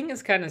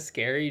it's kind of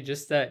scary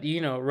just that,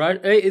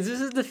 this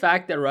is the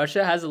fact that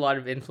Russia has a lot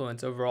of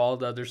influence over all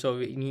the other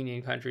Soviet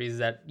Union countries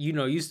that,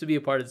 used to be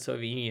a part of the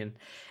Soviet Union.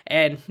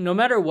 And no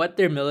matter what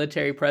their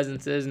military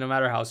presence is, no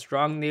matter how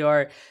strong they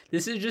are,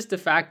 this is just the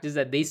fact is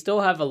that they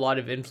still have a lot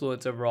of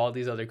influence over all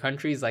these other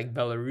countries like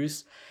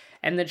Belarus.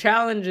 And the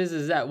challenge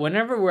is that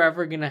whenever we're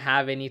ever going to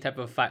have any type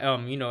of,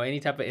 any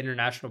type of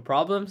international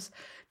problems,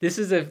 this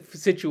is a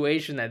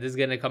situation that is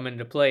going to come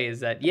into play is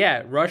that,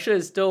 Russia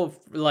is still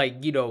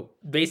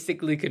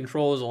basically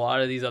controls a lot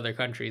of these other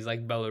countries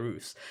like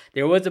Belarus.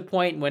 There was a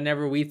point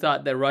whenever we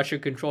thought that Russia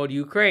controlled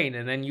Ukraine,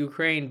 and then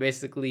Ukraine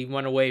basically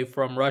went away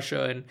from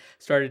Russia and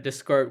started to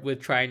skirt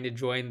with trying to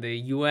join the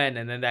UN.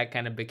 And then that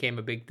kind of became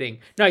a big thing.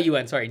 Not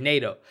UN, sorry,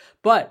 NATO.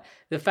 But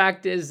the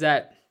fact is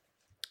that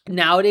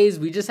nowadays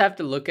we just have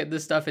to look at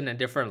this stuff in a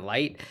different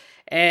light.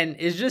 And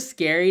it's just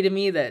scary to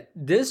me that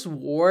this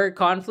war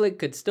conflict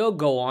could still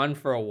go on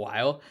for a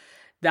while.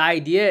 The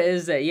idea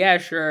is that,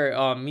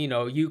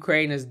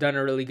 Ukraine has done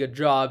a really good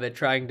job at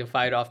trying to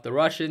fight off the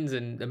Russians,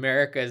 and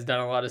America has done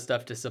a lot of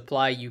stuff to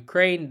supply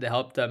Ukraine to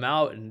help them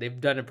out, and they've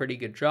done a pretty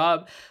good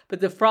job. But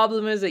the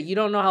problem is that you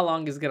don't know how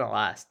long it's going to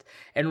last.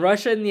 And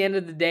Russia, in the end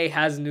of the day,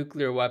 has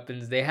nuclear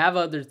weapons. They have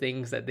other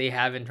things that they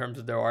have in terms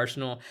of their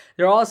arsenal.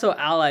 They're also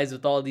allies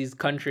with all these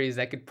countries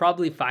that could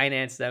probably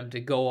finance them to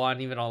go on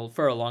even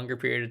for a longer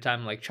period of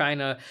time, like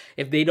China,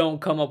 if they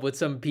don't come up with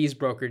some peace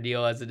broker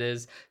deal as it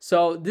is.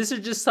 So this is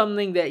just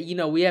something that,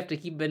 we have to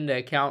keep into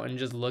account and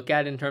just look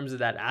at in terms of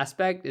that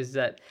aspect is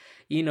that,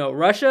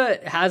 Russia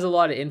has a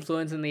lot of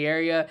influence in the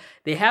area.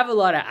 They have a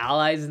lot of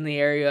allies in the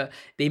area.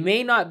 They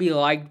may not be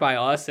liked by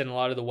us and a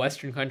lot of the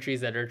Western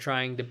countries that are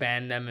trying to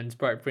ban them and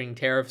start putting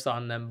tariffs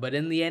on them. But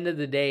in the end of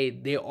the day,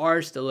 they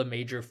are still a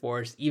major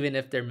force, even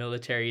if their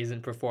military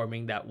isn't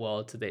performing that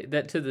well to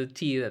the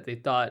T that they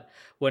thought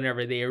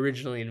whenever they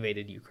originally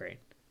invaded Ukraine.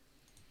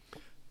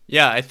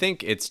 Yeah, I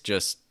think it's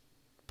just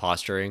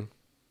posturing,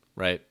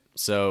 right?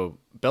 So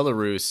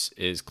Belarus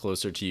is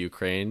closer to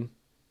Ukraine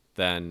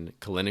than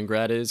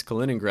Kaliningrad is.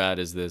 Kaliningrad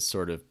is this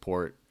sort of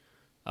port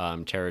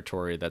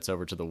territory that's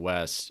over to the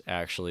west,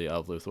 actually,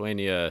 of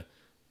Lithuania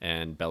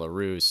and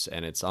Belarus,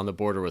 and it's on the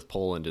border with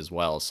Poland as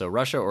well. So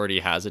Russia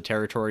already has a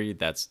territory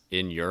that's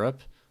in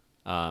Europe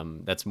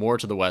that's more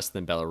to the west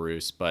than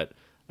Belarus. But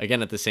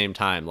again, at the same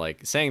time,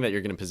 like saying that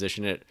you're going to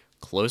position it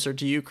closer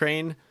to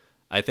Ukraine,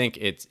 I think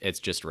it's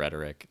just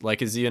rhetoric.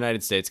 Like, is the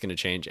United States going to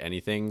change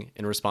anything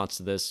in response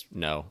to this?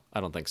 No, I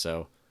don't think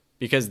so.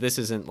 Because this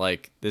isn't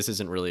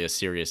really a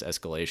serious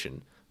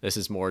escalation. This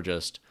is more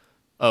just,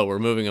 we're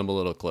moving them a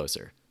little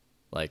closer.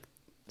 Like,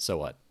 so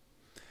what?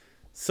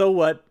 So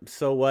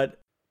what?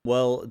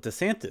 Well,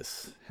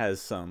 DeSantis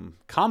has some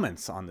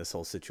comments on this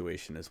whole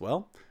situation as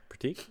well.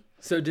 Pratik?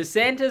 So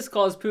DeSantis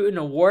calls Putin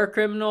a war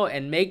criminal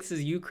and makes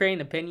his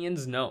Ukraine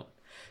opinions known.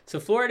 So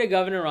Florida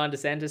Governor Ron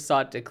DeSantis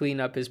sought to clean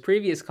up his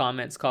previous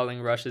comments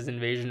calling Russia's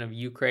invasion of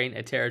Ukraine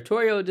a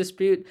territorial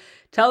dispute,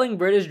 telling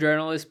British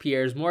journalist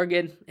Piers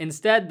Morgan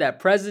instead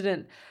that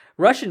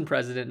Russian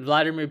President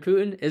Vladimir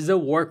Putin is a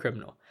war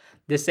criminal.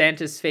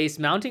 DeSantis faced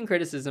mounting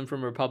criticism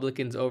from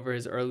Republicans over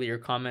his earlier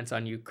comments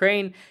on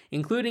Ukraine,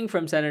 including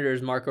from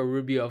Senators Marco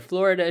Rubio of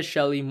Florida,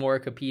 Shelley Moore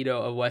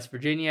Capito of West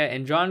Virginia,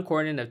 and John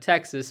Cornyn of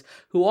Texas,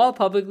 who all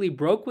publicly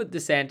broke with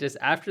DeSantis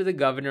after the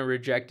governor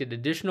rejected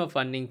additional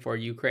funding for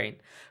Ukraine.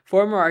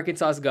 Former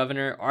Arkansas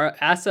Governor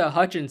Asa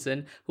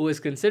Hutchinson, who was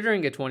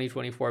considering a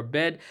 2024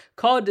 bid,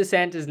 called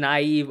DeSantis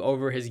naive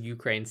over his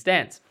Ukraine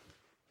stance.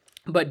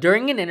 But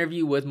during an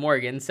interview with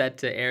Morgan set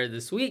to air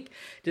this week,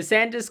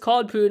 DeSantis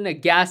called Putin a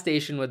gas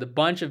station with a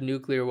bunch of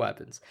nuclear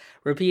weapons,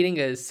 repeating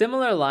a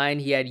similar line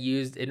he had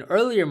used in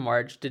earlier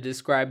March to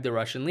describe the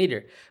Russian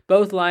leader.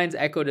 Both lines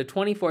echoed a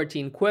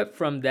 2014 quip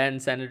from then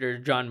Senator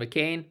John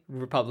McCain,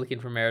 Republican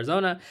from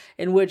Arizona,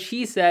 in which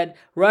he said,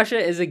 "Russia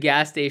is a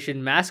gas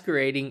station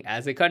masquerading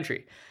as a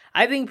country."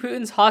 I think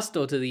Putin's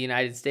hostile to the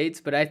United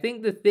States, but I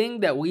think the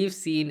thing that we've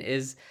seen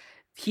is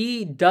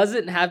He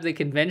doesn't have the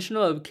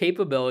conventional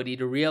capability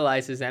to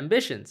realize his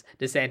ambitions,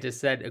 DeSantis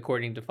said,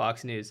 according to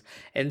Fox News.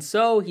 And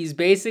so he's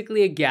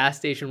basically a gas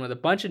station with a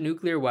bunch of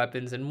nuclear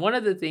weapons, and one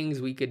of the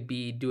things we could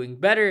be doing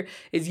better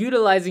is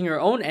utilizing our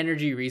own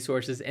energy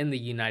resources in the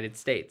United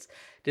States.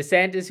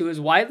 DeSantis, who is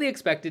widely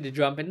expected to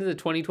jump into the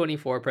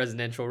 2024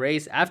 presidential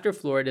race after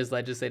Florida's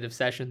legislative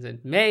sessions in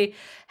May,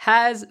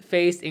 has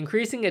faced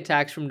increasing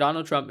attacks from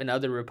Donald Trump and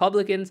other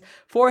Republicans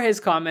for his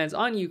comments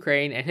on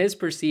Ukraine and his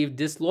perceived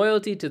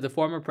disloyalty to the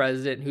former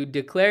president, who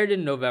declared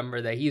in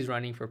November that he's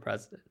running for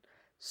president.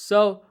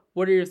 So,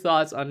 what are your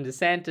thoughts on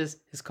DeSantis,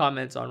 his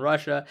comments on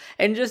Russia,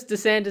 and just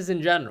DeSantis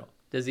in general?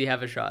 Does he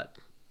have a shot?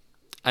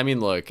 I mean,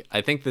 look, I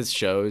think this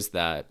shows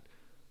that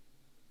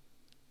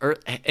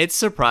it's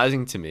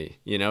surprising to me,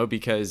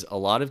 because a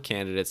lot of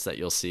candidates that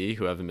you'll see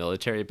who have a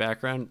military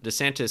background,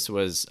 DeSantis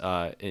was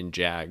in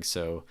JAG,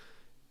 so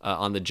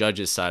on the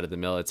judge's side of the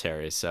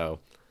military. So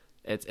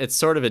it's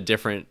sort of a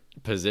different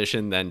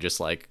position than just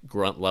like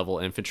grunt level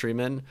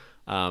infantrymen.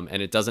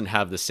 And it doesn't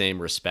have the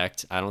same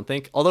respect, I don't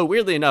think. Although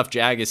weirdly enough,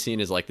 JAG is seen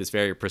as like this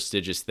very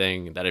prestigious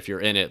thing that if you're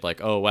in it,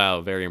 like, oh,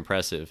 wow, very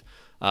impressive.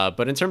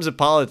 But in terms of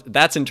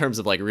that's in terms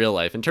of like real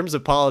life. In terms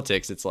of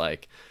politics, it's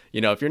like,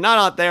 if you're not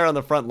out there on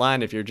the front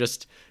line, if you're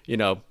just,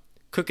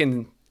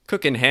 cooking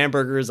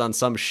hamburgers on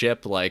some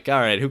ship, like, all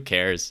right, who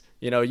cares?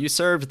 You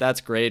served, that's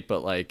great.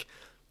 But like,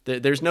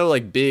 there's no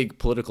like big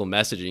political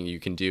messaging you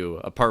can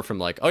do apart from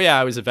like, oh yeah,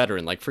 I was a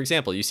veteran. Like, for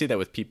example, you see that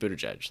with Pete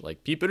Buttigieg.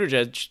 Like, Pete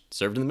Buttigieg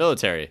served in the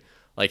military.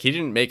 Like, he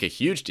didn't make a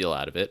huge deal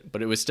out of it,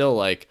 but it was still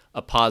like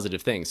a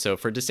positive thing. So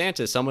for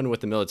DeSantis, someone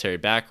with a military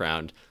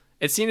background,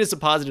 it's seen as a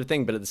positive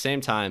thing, but at the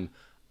same time,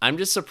 I'm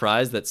just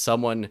surprised that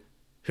someone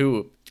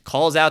who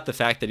calls out the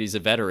fact that he's a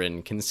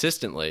veteran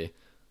consistently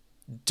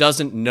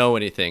doesn't know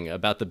anything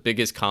about the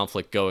biggest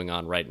conflict going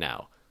on right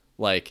now.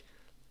 Like,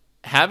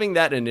 having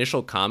that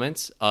initial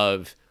comments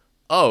of,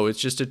 oh, it's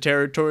just a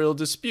territorial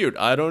dispute,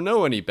 I don't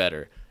know any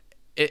better.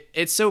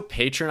 It's so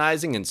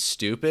patronizing and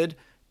stupid.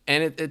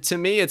 And to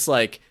me, it's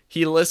like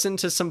he listened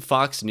to some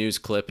Fox News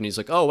clip and he's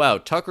like, oh, wow,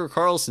 Tucker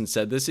Carlson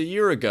said this a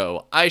year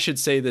ago. I should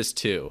say this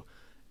too.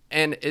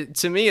 And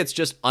to me, it's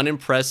just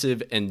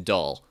unimpressive and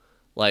dull.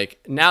 Like,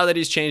 now that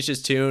he's changed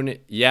his tune,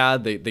 yeah,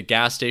 the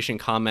gas station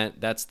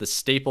comment, that's the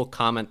staple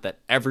comment that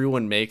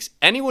everyone makes.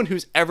 Anyone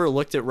who's ever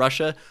looked at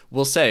Russia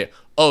will say,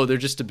 oh, they're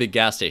just a big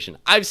gas station.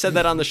 I've said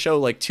that on the show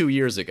like 2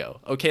 years ago.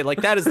 Okay,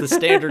 like that is the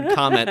standard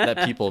comment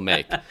that people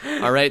make.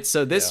 All right,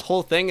 so this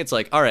whole thing, it's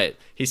like, all right,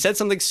 he said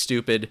something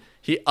stupid,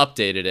 he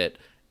updated it,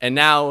 and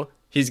now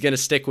he's going to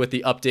stick with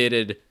the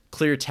updated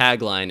clear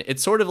tagline.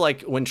 It's sort of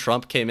like when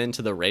Trump came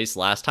into the race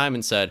last time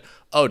and said,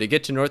 oh, to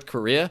get to North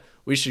Korea,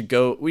 we should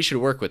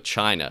work with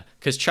China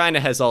because China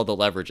has all the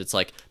leverage. It's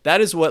like,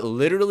 that is what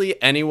literally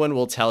anyone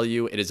will tell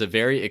you. It is a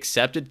very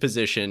accepted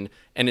position,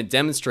 and it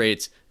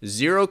demonstrates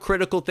zero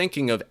critical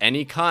thinking of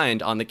any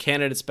kind on the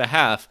candidate's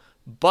behalf,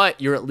 but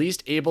you're at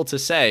least able to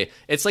say,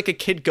 it's like a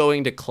kid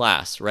going to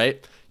class,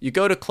 right? You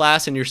go to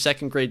class and your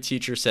second grade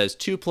teacher says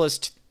 2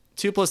 plus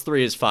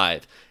 3 is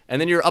 5. And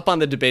then you're up on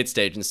the debate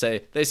stage and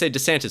they say,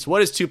 DeSantis,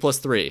 what is 2 plus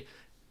 3?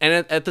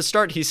 And at the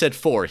start, he said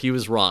 4. He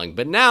was wrong.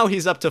 But now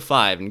he's up to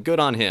 5, and good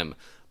on him.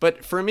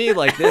 But for me,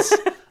 like this,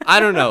 I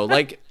don't know.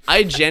 Like,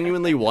 I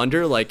genuinely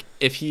wonder, like,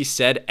 if he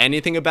said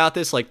anything about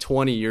this like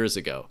 20 years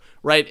ago,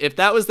 right? If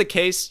that was the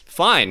case,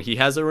 fine. He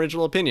has an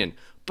original opinion.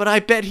 But I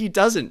bet he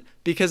doesn't.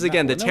 Because,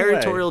 again, the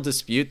territorial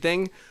dispute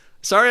thing,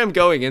 sorry I'm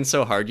going in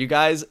so hard, you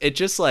guys. It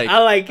just,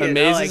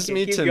 amazes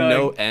me to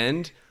no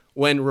end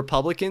when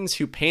Republicans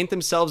who paint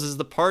themselves as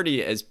the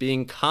party as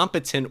being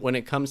competent when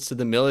it comes to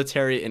the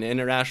military and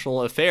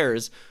international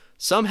affairs,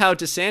 somehow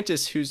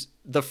DeSantis, who's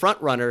the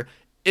front runner,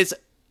 is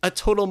a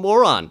total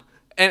moron.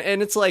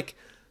 And it's like,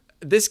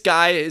 this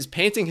guy is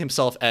painting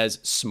himself as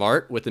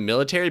smart with a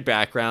military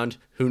background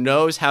who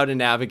knows how to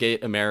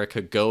navigate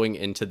America going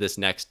into this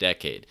next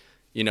decade.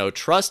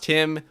 Trust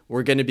him,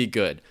 we're going to be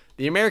good.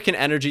 The American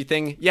energy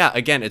thing, yeah,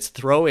 again, it's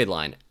throwaway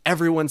line.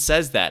 Everyone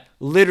says that.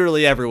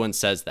 Literally everyone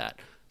says that.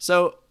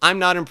 So I'm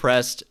not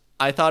impressed.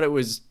 I thought it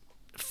was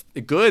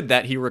good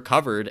that he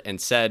recovered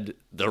and said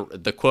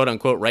the quote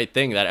unquote right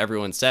thing that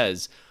everyone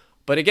says.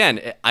 But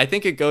again, I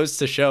think it goes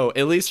to show,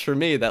 at least for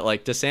me, that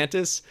like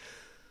DeSantis,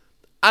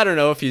 I don't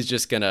know if he's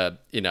just going to,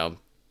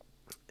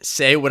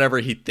 say whatever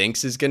he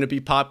thinks is going to be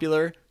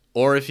popular,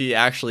 or if he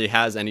actually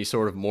has any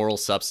sort of moral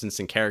substance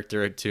and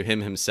character to him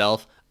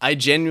himself. I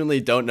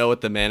genuinely don't know what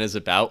the man is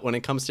about when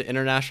it comes to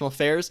international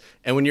affairs.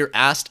 And when you're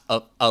asked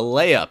a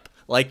layup,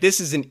 like, this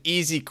is an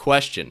easy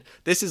question.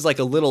 This is like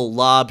a little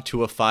lob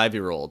to a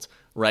 5-year-old,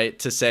 right?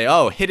 To say,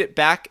 oh, hit it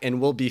back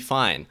and we'll be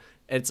fine.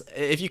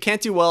 If you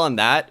can't do well on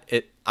that,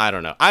 I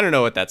don't know. I don't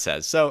know what that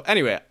says. So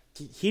anyway,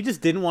 he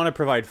just didn't want to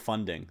provide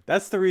funding.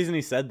 That's the reason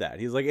he said that.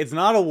 He's like, it's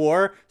not a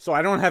war, so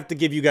I don't have to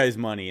give you guys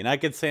money. And I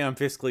could say I'm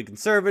fiscally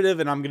conservative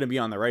and I'm going to be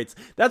on the rights.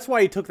 That's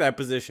why he took that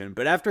position.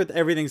 But after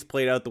everything's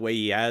played out the way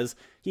he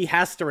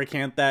has to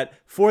recant that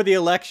for the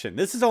election.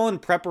 This is all in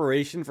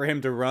preparation for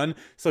him to run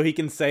so he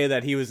can say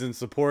that he was in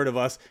support of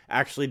us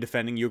actually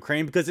defending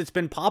Ukraine, because it's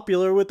been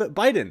popular with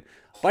Biden.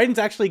 Biden's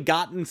actually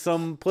gotten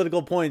some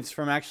political points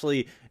from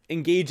actually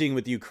engaging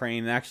with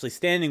Ukraine and actually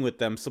standing with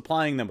them,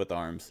 supplying them with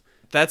arms.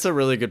 That's a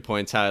really good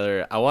point,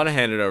 Tyler. I want to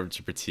hand it over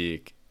to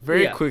Pratik.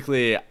 Very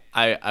quickly,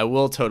 I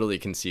will totally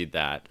concede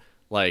that.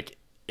 Like,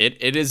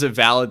 it is a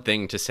valid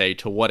thing to say,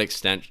 to what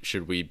extent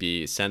should we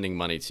be sending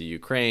money to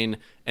Ukraine?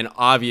 And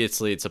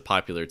obviously, it's a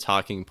popular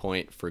talking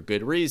point for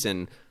good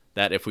reason,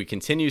 that if we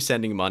continue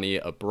sending money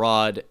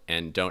abroad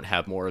and don't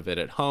have more of it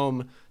at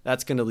home,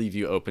 that's going to leave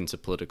you open to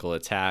political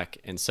attack.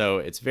 And so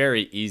it's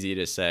very easy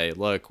to say,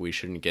 look, we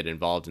shouldn't get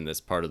involved in this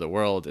part of the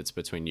world. It's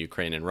between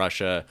Ukraine and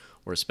Russia.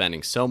 We're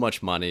spending so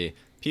much money.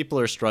 People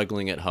are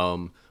struggling at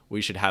home. We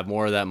should have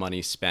more of that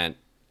money spent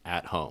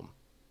at home.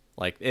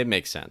 Like, it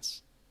makes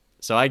sense.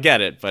 So I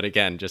get it. But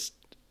again, just,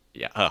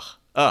 you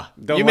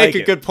make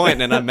a good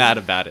point and I'm mad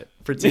about it.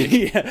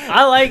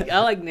 I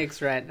like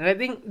Nick's rant. And I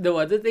think the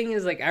other thing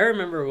is, like, I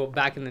remember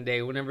back in the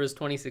day, whenever it was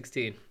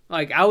 2016,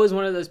 like, I was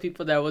one of those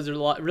people that was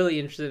really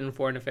interested in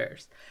foreign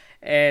affairs.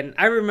 And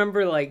I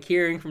remember, like,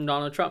 hearing from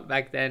Donald Trump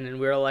back then, and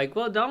we were like,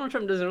 well, Donald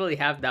Trump doesn't really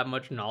have that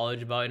much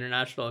knowledge about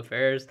international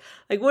affairs.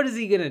 Like, what is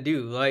he going to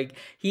do? Like,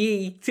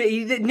 he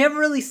never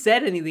really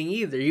said anything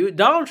either.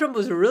 Donald Trump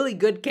was a really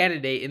good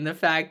candidate in the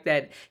fact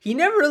that he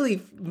never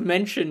really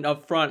mentioned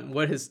up front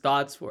what his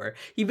thoughts were.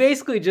 He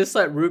basically just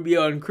let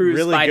Rubio and Cruz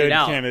really fight it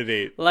out.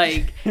 Candidate.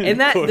 Like,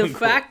 and that the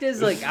fact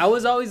is, like, I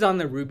was always on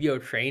the Rubio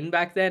train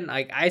back then.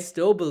 Like, I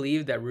still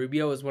believe that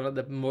Rubio was one of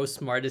the most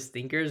smartest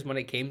thinkers when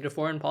it came to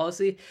foreign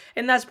policy.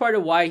 And that's part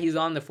of why he's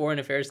on the Foreign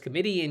Affairs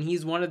Committee, and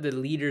he's one of the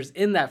leaders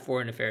in that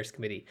Foreign Affairs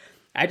Committee.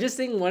 I just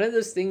think one of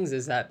those things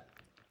is that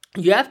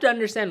you have to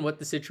understand what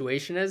the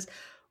situation is.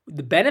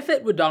 The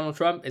benefit with Donald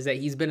Trump is that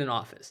he's been in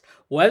office.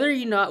 Whether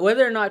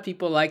or not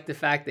people like the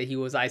fact that he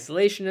was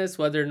isolationist,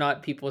 whether or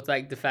not people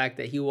like the fact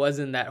that he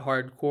wasn't that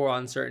hardcore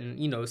on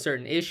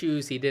certain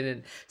issues, he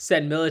didn't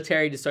send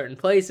military to certain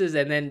places,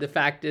 and then the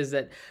fact is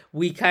that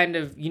we kind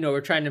of,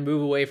 were trying to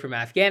move away from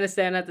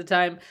Afghanistan at the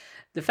time.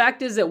 The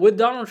fact is that with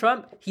Donald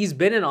Trump, he's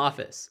been in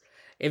office.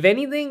 If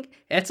anything,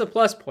 that's a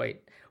plus point.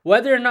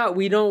 Whether or not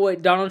we know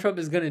what Donald Trump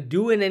is going to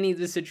do in any of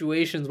the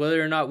situations,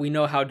 whether or not we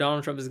know how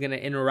Donald Trump is going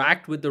to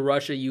interact with the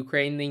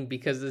Russia-Ukraine thing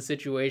because of the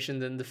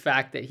situations and the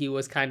fact that he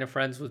was kind of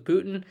friends with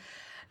Putin,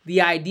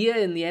 the idea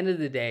in the end of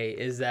the day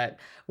is that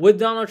with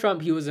Donald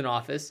Trump, he was in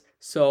office,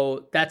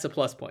 so that's a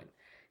plus point.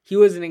 He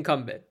was an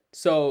incumbent.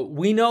 So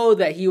we know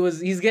that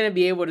he's going to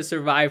be able to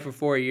survive for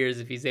 4 years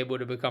if he's able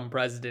to become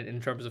president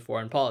in terms of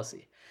foreign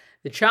policy.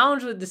 The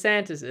challenge with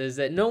DeSantis is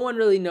that no one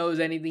really knows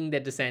anything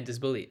that DeSantis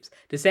believes.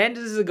 DeSantis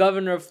is the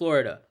governor of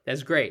Florida.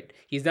 That's great.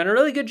 He's done a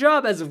really good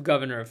job as of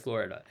governor of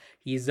Florida.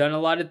 He's done a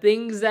lot of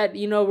things that,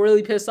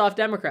 really pissed off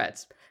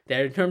Democrats.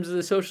 That in terms of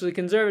the socially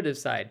conservative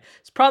side,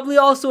 it's probably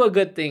also a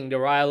good thing to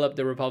rile up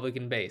the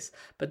Republican base.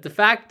 But the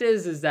fact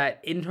is that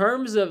in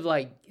terms of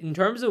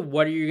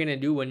what are you going to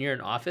do when you're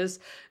in office,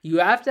 you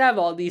have to have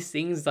all these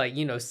things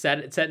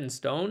set in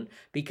stone,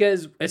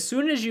 because as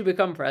soon as you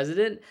become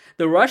president,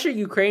 the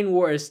Russia-Ukraine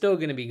war is still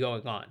going to be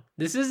going on.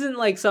 This isn't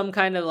like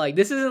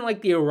this isn't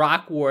like the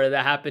Iraq war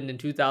that happened in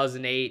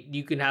 2008.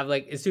 You can have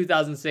it's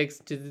 2006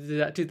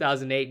 to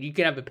 2008. You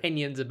can have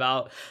opinions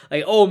about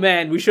oh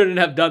man, we shouldn't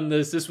have done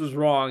this. This was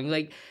wrong.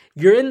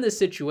 You're in this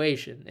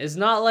situation. It's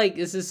not like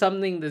this is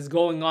something that's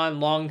going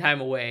on long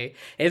time away.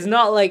 It's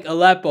not like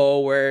Aleppo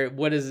where,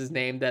 what is his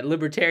name? That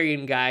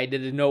libertarian guy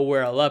didn't know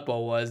where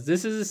Aleppo was.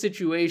 This is a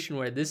situation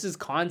where this is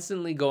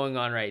constantly going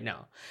on right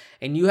now.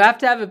 And you have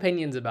to have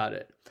opinions about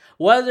it.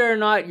 Whether or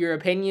not your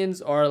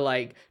opinions are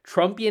like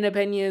Trumpian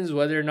opinions,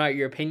 whether or not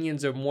your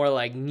opinions are more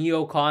like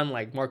neocon,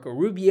 like Marco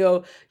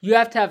Rubio, you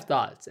have to have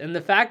thoughts. And the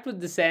fact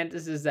with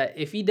DeSantis is that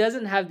if he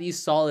doesn't have these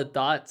solid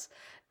thoughts,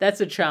 that's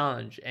a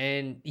challenge,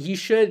 and he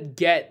should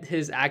get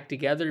his act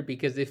together,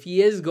 because if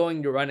he is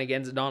going to run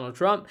against Donald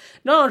Trump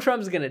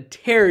is going to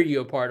tear you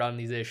apart on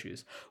these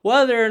issues.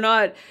 Whether or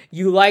not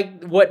you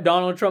like what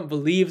Donald Trump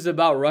believes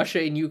about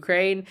Russia and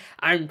Ukraine,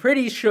 I'm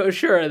pretty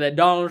sure that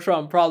Donald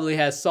Trump probably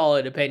has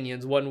solid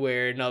opinions one way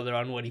or another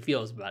on what he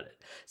feels about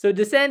it. So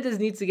DeSantis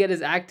needs to get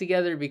his act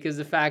together, because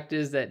the fact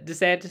is that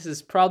DeSantis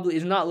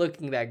is not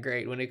looking that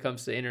great when it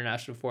comes to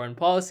international foreign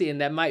policy,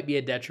 and that might be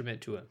a detriment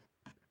to him.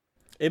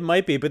 It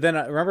might be, but then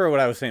remember what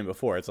I was saying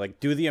before. It's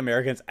like, do the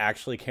Americans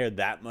actually care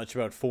that much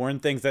about foreign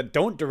things that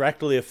don't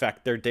directly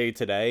affect their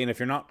day-to-day? And if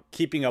you're not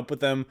keeping up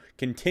with them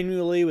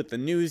continually with the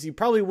news, you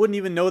probably wouldn't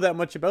even know that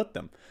much about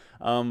them.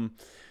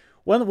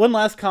 One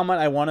last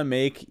comment I want to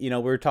make. We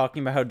were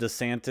talking about how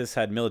DeSantis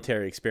had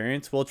military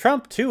experience. Well,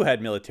 Trump, too,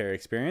 had military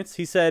experience.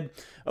 He said,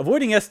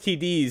 avoiding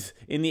STDs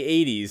in the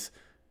 80s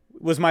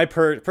was my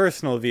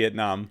personal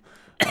Vietnam.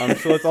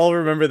 So let's all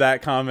remember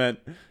that comment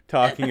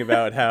talking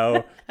about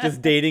how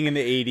just dating in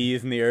the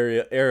 80s and the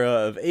era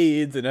of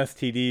AIDS and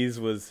STDs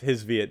was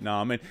his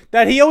Vietnam, and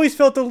that he always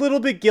felt a little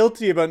bit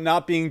guilty about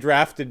not being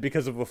drafted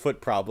because of a foot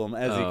problem,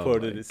 as he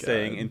quoted as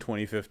saying in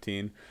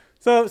 2015.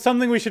 So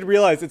something we should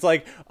realize, it's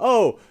like,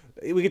 oh,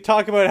 we could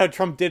talk about how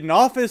Trump did in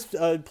office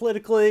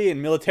politically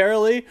and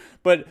militarily,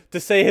 but to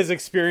say his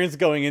experience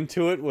going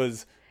into it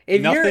was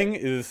nothing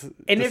is.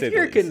 And if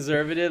you're a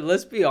conservative,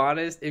 let's be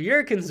honest, if you're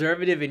a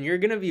conservative and you're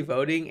going to be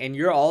voting and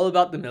you're all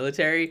about the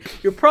military,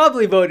 you're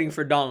probably voting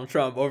for Donald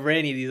Trump over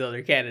any of these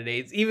other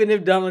candidates, even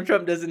if Donald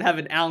Trump doesn't have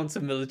an ounce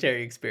of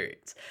military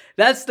experience.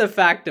 That's the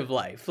fact of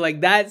life.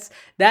 Like, that's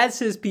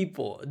his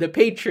people, the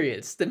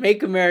patriots, the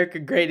Make America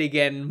Great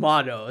Again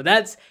motto.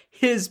 That's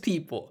his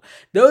people.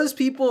 Those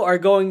people are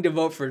going to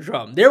vote for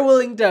Trump. They're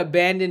willing to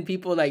abandon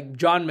people like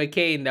John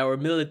McCain that were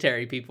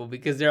military people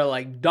because they're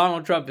like,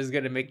 Donald Trump is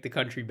going to make the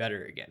country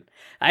better again.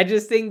 I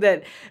just think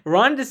that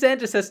Ron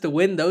DeSantis has to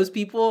win those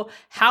people.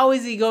 How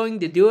is he going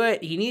to do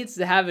it? He needs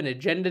to have an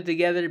agenda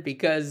together,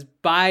 because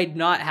by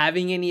not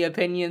having any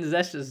opinions,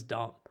 that's just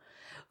dumb.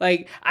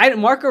 Like,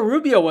 Marco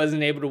Rubio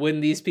wasn't able to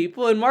win these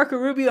people, and Marco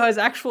Rubio has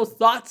actual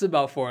thoughts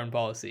about foreign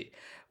policy.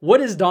 What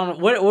is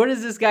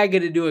this guy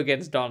going to do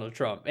against Donald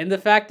Trump? And the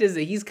fact is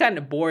that he's kind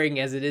of boring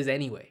as it is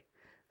anyway.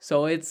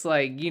 So it's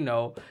like,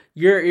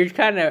 you're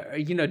kind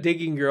of,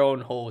 digging your own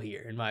hole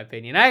here, in my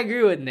opinion. I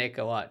agree with Nick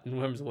a lot in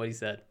terms of what he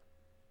said.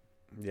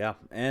 Yeah.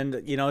 And,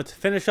 to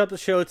finish up the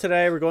show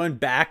today, we're going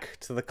back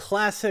to the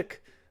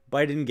classic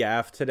Biden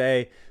gaffe.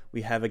 Today,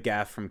 we have a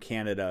gaffe from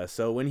Canada.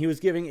 So when he was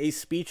giving a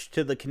speech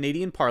to the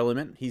Canadian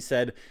Parliament, he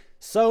said,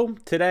 "So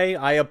today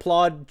I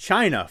applaud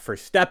China for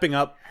stepping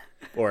up."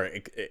 Or,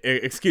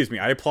 excuse me,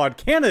 I applaud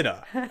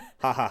Canada.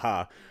 Ha ha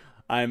ha.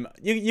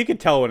 You can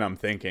tell what I'm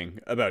thinking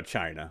about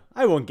China.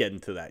 I won't get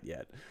into that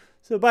yet.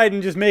 So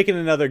Biden just making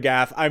another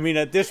gaffe. I mean,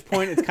 at this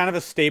point, it's kind of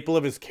a staple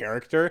of his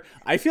character.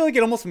 I feel like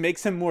it almost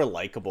makes him more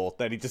likable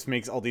that he just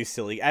makes all these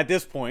silly. At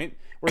this point,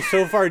 we're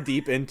so far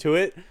deep into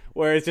it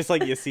where it's just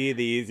like you see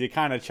these, you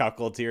kind of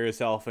chuckle to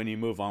yourself and you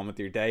move on with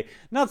your day.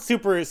 Not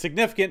super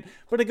significant,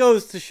 but it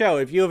goes to show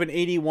if you have an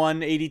 81,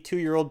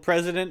 82-year-old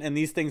president and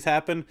these things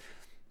happen,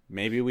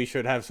 maybe we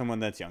should have someone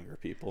that's younger,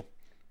 people.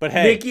 But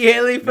hey, Nikki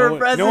Haley for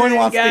president, no one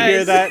wants guys. to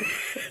hear that.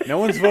 No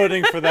one's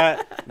voting for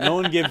that. No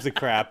one gives a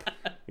crap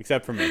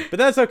except for me. But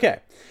that's okay.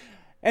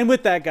 And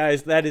with that,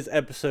 guys, that is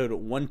episode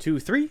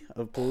 123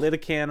 of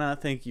Politicana.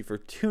 Thank you for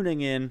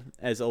tuning in.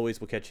 As always,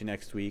 we'll catch you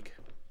next week.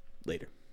 Later.